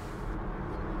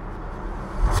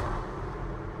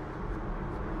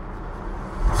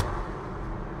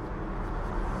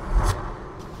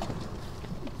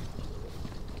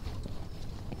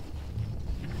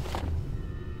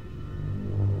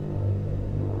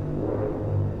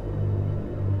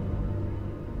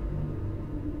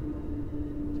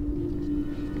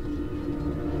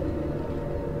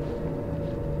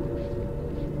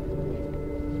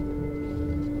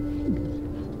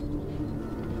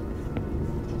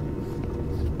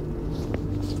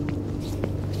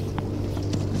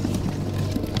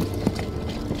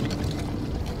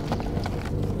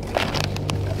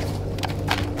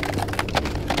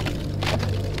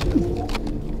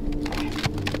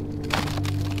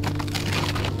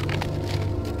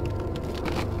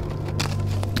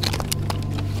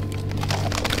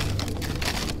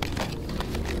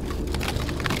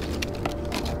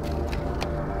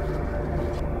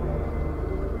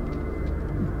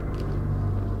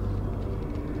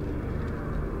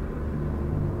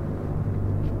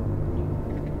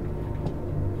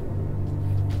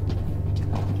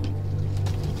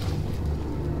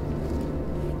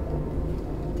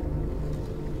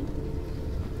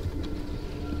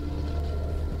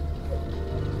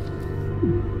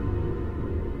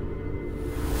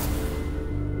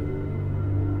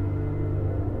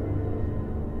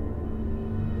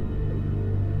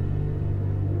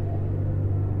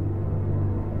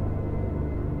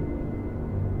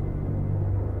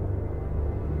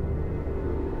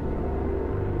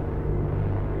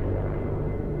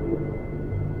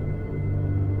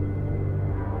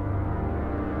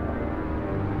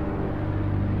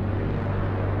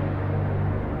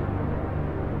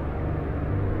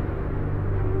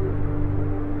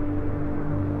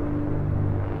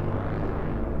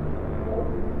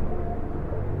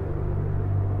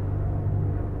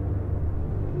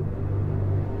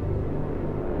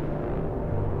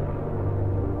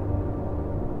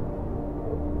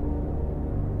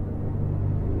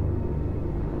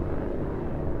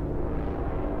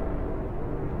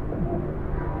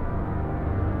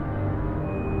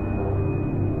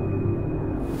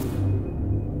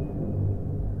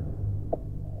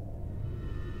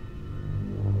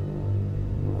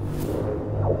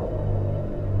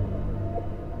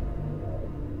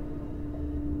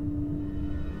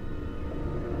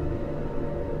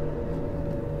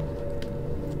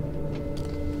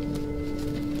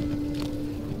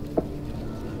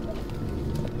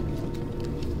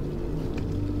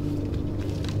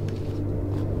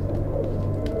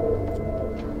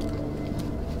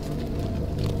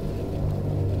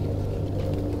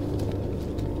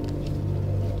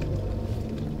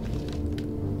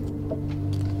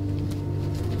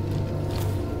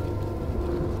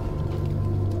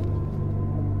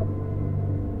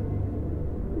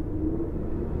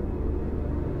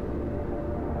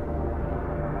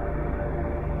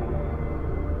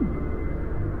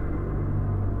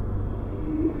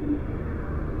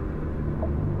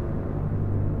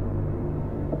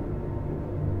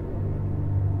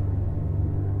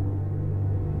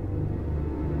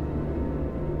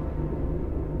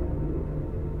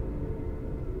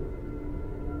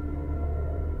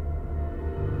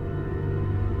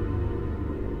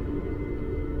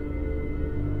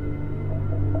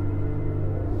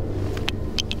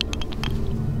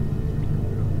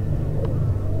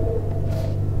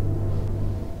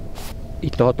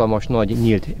 Itt a hatalmas nagy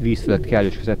nyílt vízfelett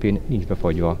kellős közepén nincs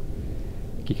befagyva.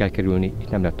 Ki kell kerülni, itt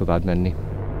nem lehet tovább menni.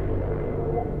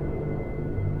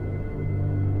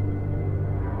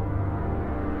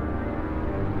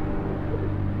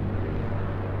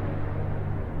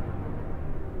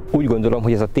 Úgy gondolom,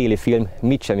 hogy ez a téli film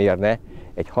mit sem érne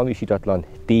egy hamisítatlan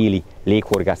téli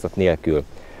léghorgászat nélkül.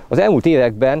 Az elmúlt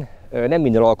években nem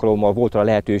minden alkalommal volt a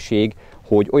lehetőség,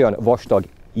 hogy olyan vastag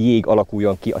jég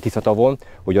alakuljon ki a Tisza-tavon,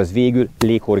 hogy az végül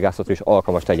léghorgászatra is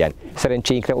alkalmas legyen.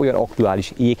 Szerencsénkre olyan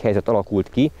aktuális jéghelyzet alakult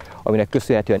ki, aminek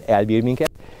köszönhetően elbír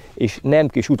minket, és nem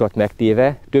kis utat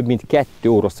megtéve, több mint 2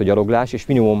 óraszta gyaloglás és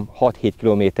minimum 6-7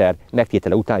 km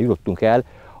megtétele után jutottunk el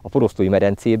a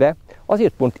Poroszlói-medencébe.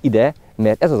 Azért pont ide,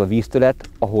 mert ez az a víztölet,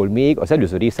 ahol még az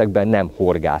előző részekben nem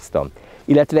horgáztam.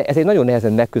 Illetve ez egy nagyon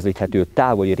nehezen megközelíthető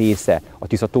távoli része a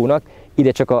Tisza-tónak,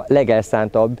 ide csak a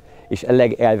legelszántabb és a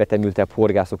legelvetemültebb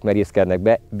horgászok merészkednek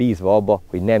be, bízva abba,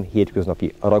 hogy nem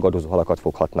hétköznapi ragadozó halakat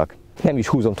foghatnak. Nem is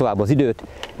húzom tovább az időt,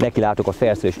 nekilátok a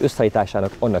felszerelés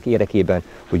összeállításának annak érdekében,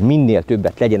 hogy minél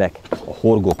többet legyenek a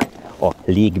horgok a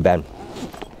légben.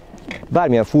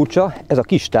 Bármilyen furcsa, ez a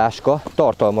kis táska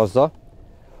tartalmazza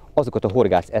azokat a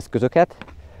horgász eszközöket,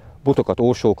 botokat,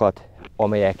 órsókat,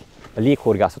 amelyek a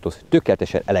léghorgászathoz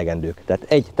tökéletesen elegendők. Tehát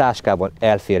egy táskában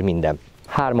elfér minden.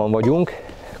 3-an vagyunk,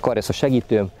 Karesz a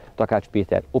segítőm, Takács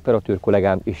Péter operatőr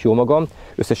kollégám és jó magam.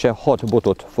 Összesen 6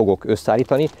 botot fogok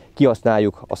összeállítani,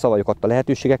 kihasználjuk a szavajokat, a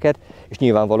lehetőségeket, és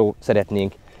nyilvánvaló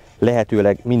szeretnénk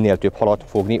lehetőleg minél több halat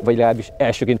fogni, vagy legalábbis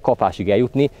elsőként kapásig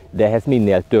eljutni, de ehhez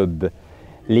minél több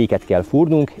léket kell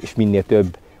fúrnunk, és minél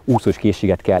több úszós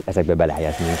készséget kell ezekbe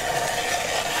belehelyeznünk.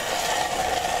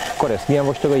 Karesz, milyen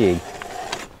vastag a jég?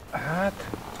 Hát...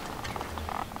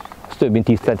 Ez több mint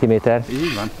 10 cm.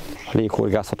 Így van. A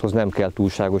léghorgászathoz nem kell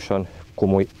túlságosan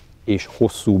komoly és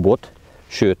hosszú bot,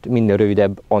 sőt, minél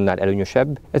rövidebb, annál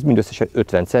előnyösebb. Ez mindösszesen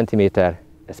 50 cm,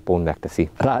 ez pont megteszi.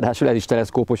 Ráadásul ez is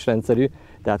teleszkópos rendszerű,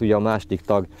 tehát ugye a második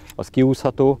tag az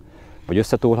kiúszható, vagy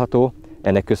összetolható,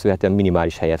 ennek köszönhetően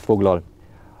minimális helyet foglal,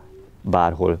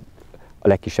 bárhol a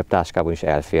legkisebb táskában is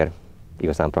elfér.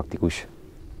 Igazán praktikus.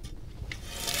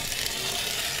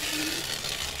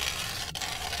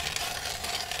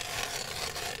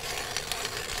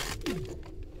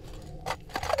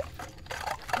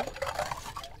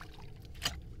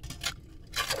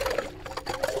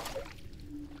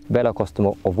 Belakasztom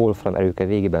a wolfram erőke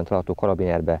végében található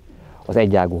karabinerbe az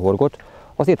egyágú horgot.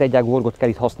 Azért egyágú horgot kell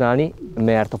itt használni,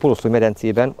 mert a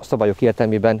Poroszlói-medencében a szabályok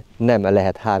értelmében nem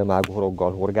lehet 3 ágú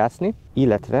horoggal horgászni,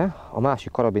 illetve a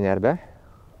másik karabinerbe,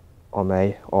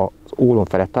 amely az ólom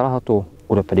felett található,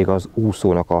 oda pedig az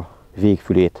úszónak a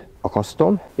végfülét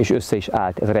akasztom, és össze is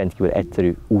állt ez a rendkívül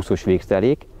egyszerű úszós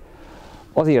végszerelék.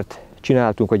 Azért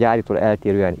csináltunk a gyártól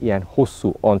eltérően ilyen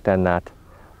hosszú antennát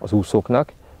az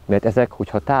úszóknak, mert ezek,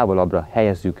 hogyha távolabbra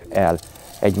helyezzük el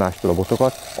egymástól a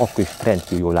botokat, akkor is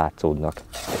rendkívül jól látszódnak.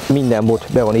 Minden bot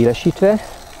be van élesítve,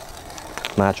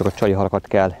 már csak a csali halakat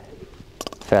kell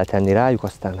feltenni rájuk,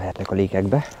 aztán mehetnek a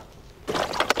lékekbe.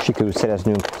 Sikerült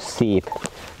szereznünk szép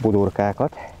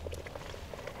bodorkákat.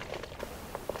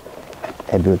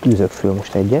 Ebből tűzök föl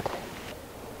most egyet.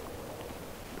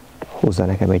 Hozzá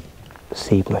nekem egy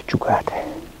szép nagy csukát,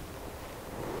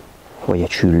 vagy egy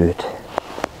süllőt.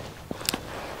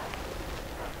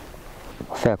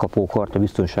 A felkapókart a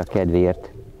biztonság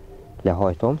kedvéért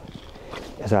lehajtom,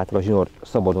 ezáltal a zsinór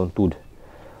szabadon tud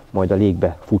majd a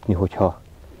légbe futni, hogyha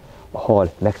a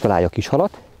hal megtalálja a kis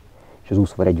halat, és az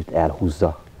úszóval együtt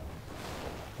elhúzza.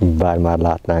 Bár már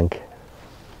látnánk.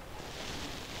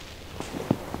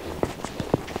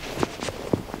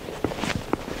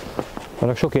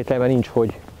 Annak sok értelme nincs,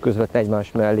 hogy közvetlen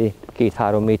egymás mellé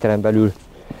 2-3 méteren belül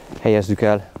helyezzük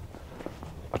el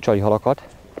a csali halakat.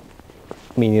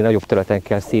 Minél nagyobb területen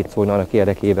kell szétszórni annak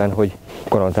érdekében, hogy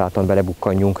garantáltan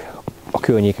belebukkanjunk a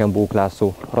környéken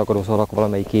bóklászó ragadozó halak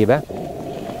valamelyikébe.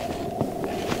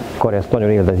 Karesz nagyon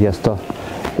élvezi ezt a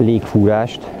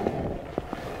légfúrást.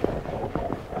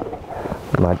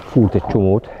 Már fúrt egy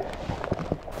csomót.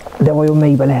 De vajon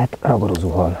melyikben lehet ragadozó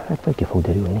hal? Hát majd ki fog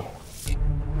derülni.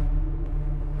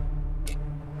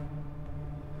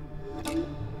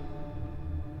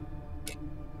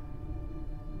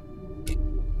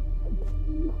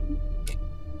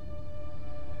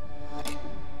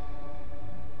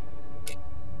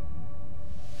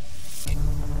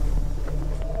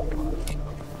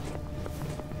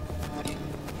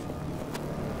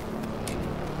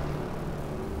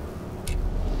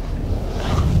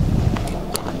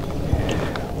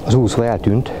 Az úszó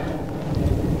eltűnt,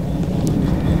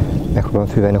 megpróbálom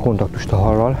fölvenni a kontaktust a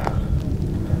hallal.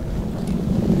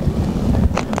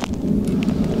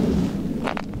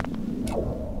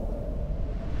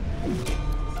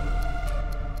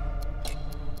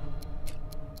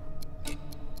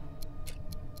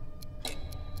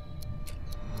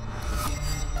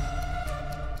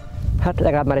 Hát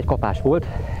legalább már egy kapás volt,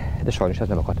 de sajnos ez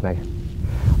nem akadt meg.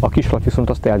 A kishalat viszont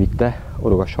azt elvitte,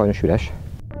 orog sajnos üres.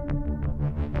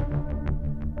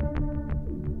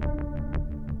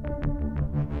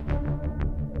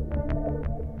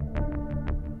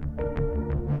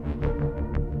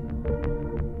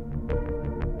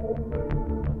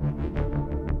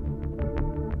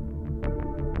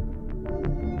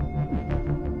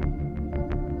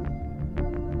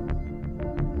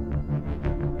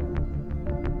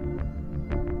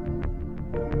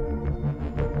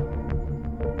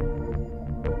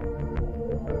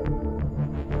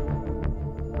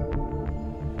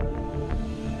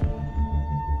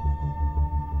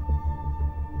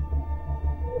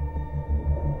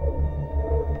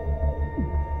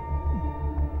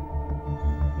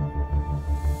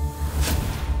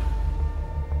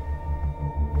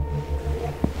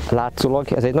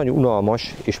 Látszólag ez egy nagyon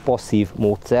unalmas és passzív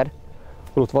módszer,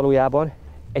 holott valójában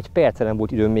egy percre nem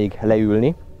volt időm még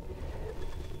leülni.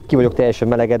 Ki vagyok teljesen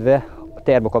melegedve, a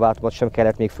termokabátomat sem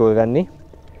kellett még fölvenni,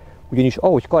 ugyanis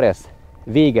ahogy Karesz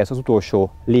végez az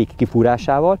utolsó lég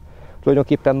kifúrásával,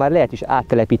 tulajdonképpen már lehet is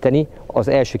áttelepíteni az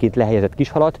elsőként lehelyezett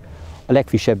kishalat a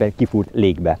legfrissebben kifúrt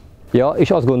légbe. Ja,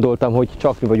 és azt gondoltam, hogy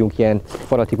csak mi vagyunk ilyen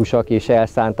fanatikusak és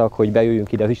elszántak, hogy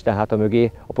bejöjjünk ide az Istenháta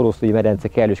mögé, a Poroszlói-medence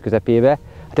kellős közepébe.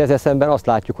 Hát ezzel szemben azt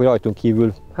látjuk, hogy rajtunk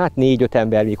kívül 4-5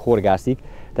 ember még horgászik,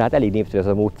 tehát elég népszerű ez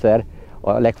a módszer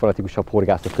a legfanatikusabb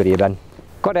horgászok körében.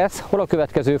 Karesz, hol a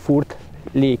következő fúrt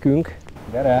lékünk?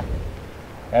 Gyere!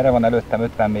 Erre van előttem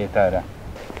 50 méterre.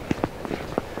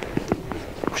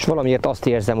 Most valamiért azt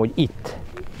érzem, hogy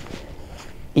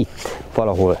itt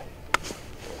valahol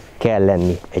kell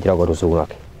lenni egy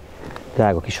ragadozónak.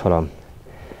 Drága kis halam,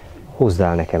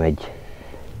 hozzál nekem egy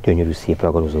gyönyörű szép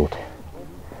ragadozót.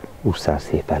 Ússzál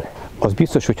szépen. Az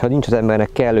biztos, hogy ha nincs az embernek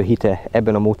kellő hite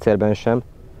ebben a módszerben sem,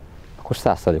 akkor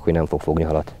 100%, hogy nem fog fogni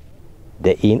halat.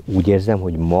 De én úgy érzem,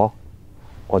 hogy ma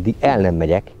addig el nem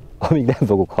megyek, amíg nem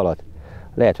fogok halat.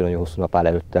 Lehet, hogy nagyon hosszú nap áll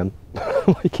előttem,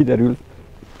 majd kiderül.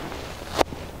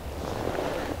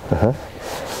 Aha.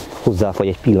 Hozzáfagy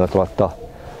egy pillanat alatt a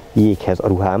jéghez a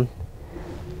ruhám.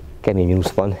 Kemény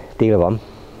mínusz van, tél van.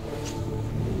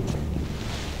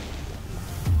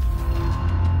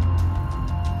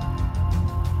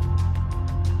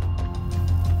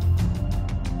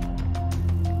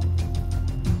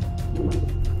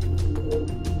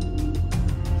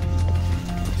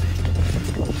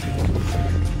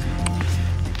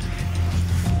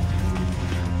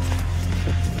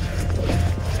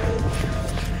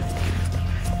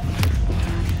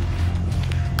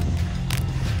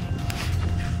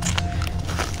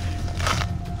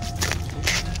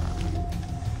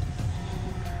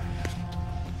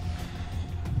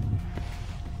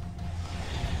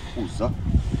 Húzza.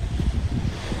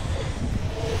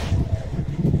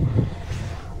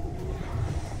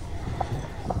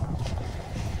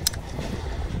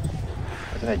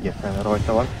 Ez egyértelműen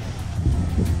rajta van.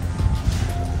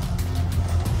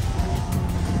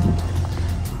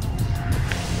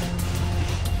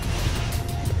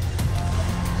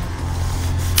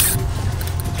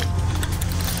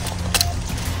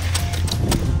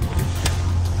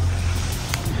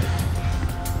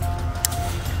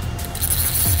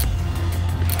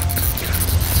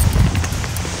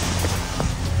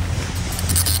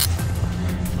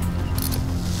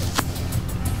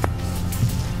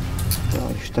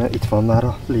 Itt van már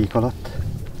a lék alatt.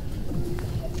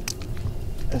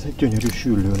 Ez egy gyönyörű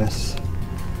süllő lesz.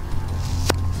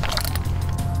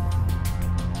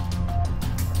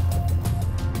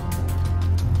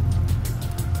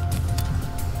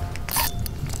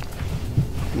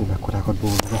 Mekkorákat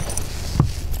bólogat.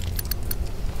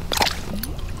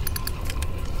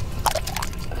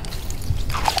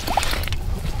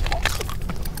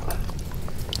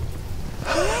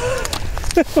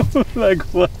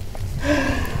 Megvan.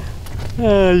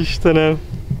 Istenem!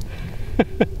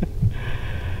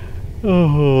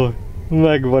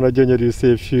 Megvan a gyönyörű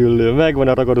szép süllő, megvan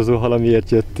a ragadozó hal, amiért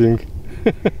jöttünk.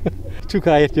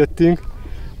 Csukáért jöttünk,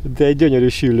 de egy gyönyörű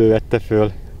süllő vette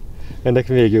föl. Ennek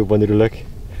még jobban örülök.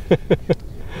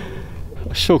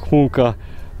 A sok munka,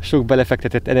 sok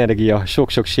belefektetett energia,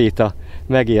 sok-sok séta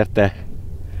megérte.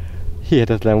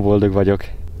 Hihetetlen boldog vagyok.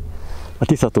 A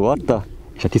Tisza-tó adta,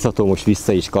 és a Tisza-tó most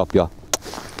vissza is kapja.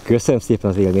 Köszönöm szépen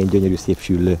az élmény, gyönyörű szép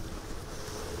süllő.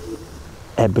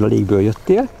 Ebből a légből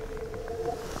jöttél,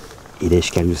 ide is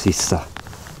kerülsz vissza.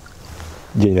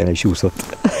 Gyönyörűen is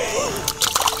úszott.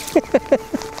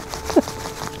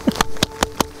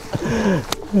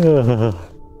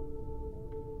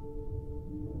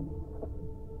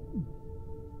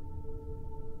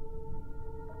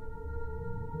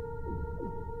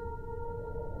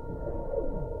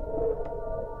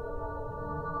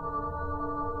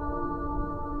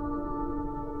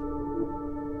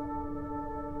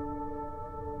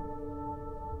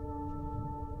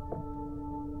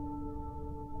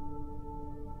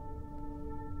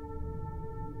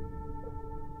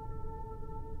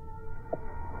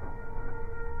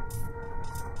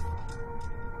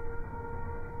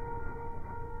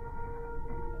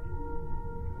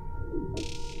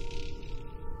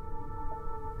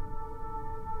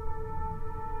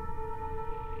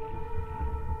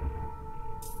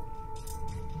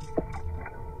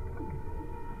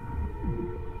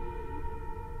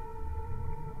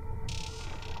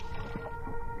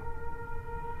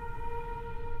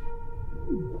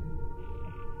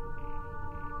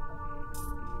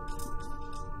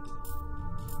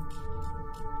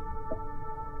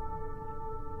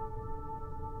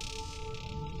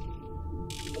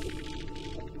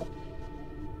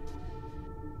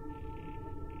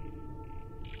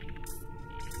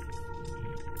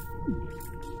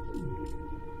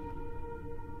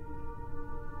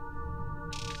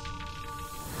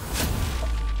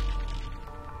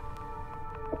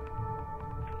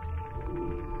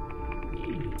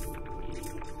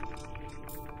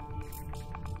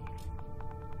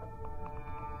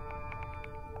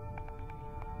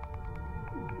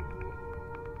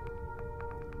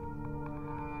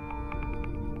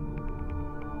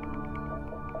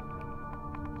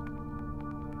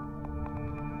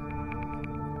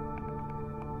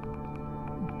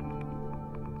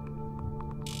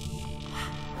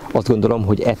 Azt gondolom,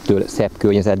 hogy ettől szebb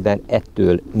környezetben,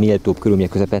 ettől méltóbb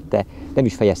körülmények közepette nem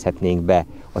is fejezhetnénk be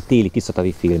a téli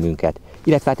tiszatavi filmünket,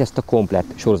 illetve hát ezt a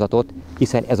komplett sorozatot,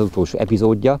 hiszen ez az utolsó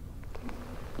epizódja.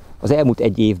 Az elmúlt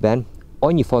egy évben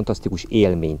annyi fantasztikus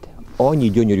élményt, annyi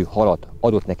gyönyörű halat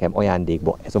adott nekem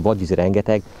ajándékba ez a vadvízi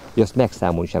rengeteg, hogy azt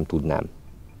megszámolni sem tudnám.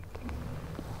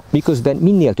 Miközben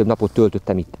minél több napot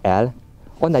töltöttem itt el,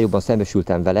 annál jobban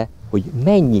szembesültem vele, hogy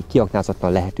mennyi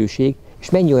kiaknázatlan lehetőség, és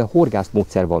mennyi olyan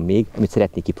horgászmódszer van még, amit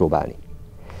szeretnék kipróbálni.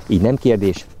 Így nem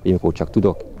kérdés, hogy amikor csak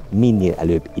tudok, minél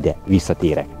előbb ide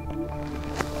visszatérek.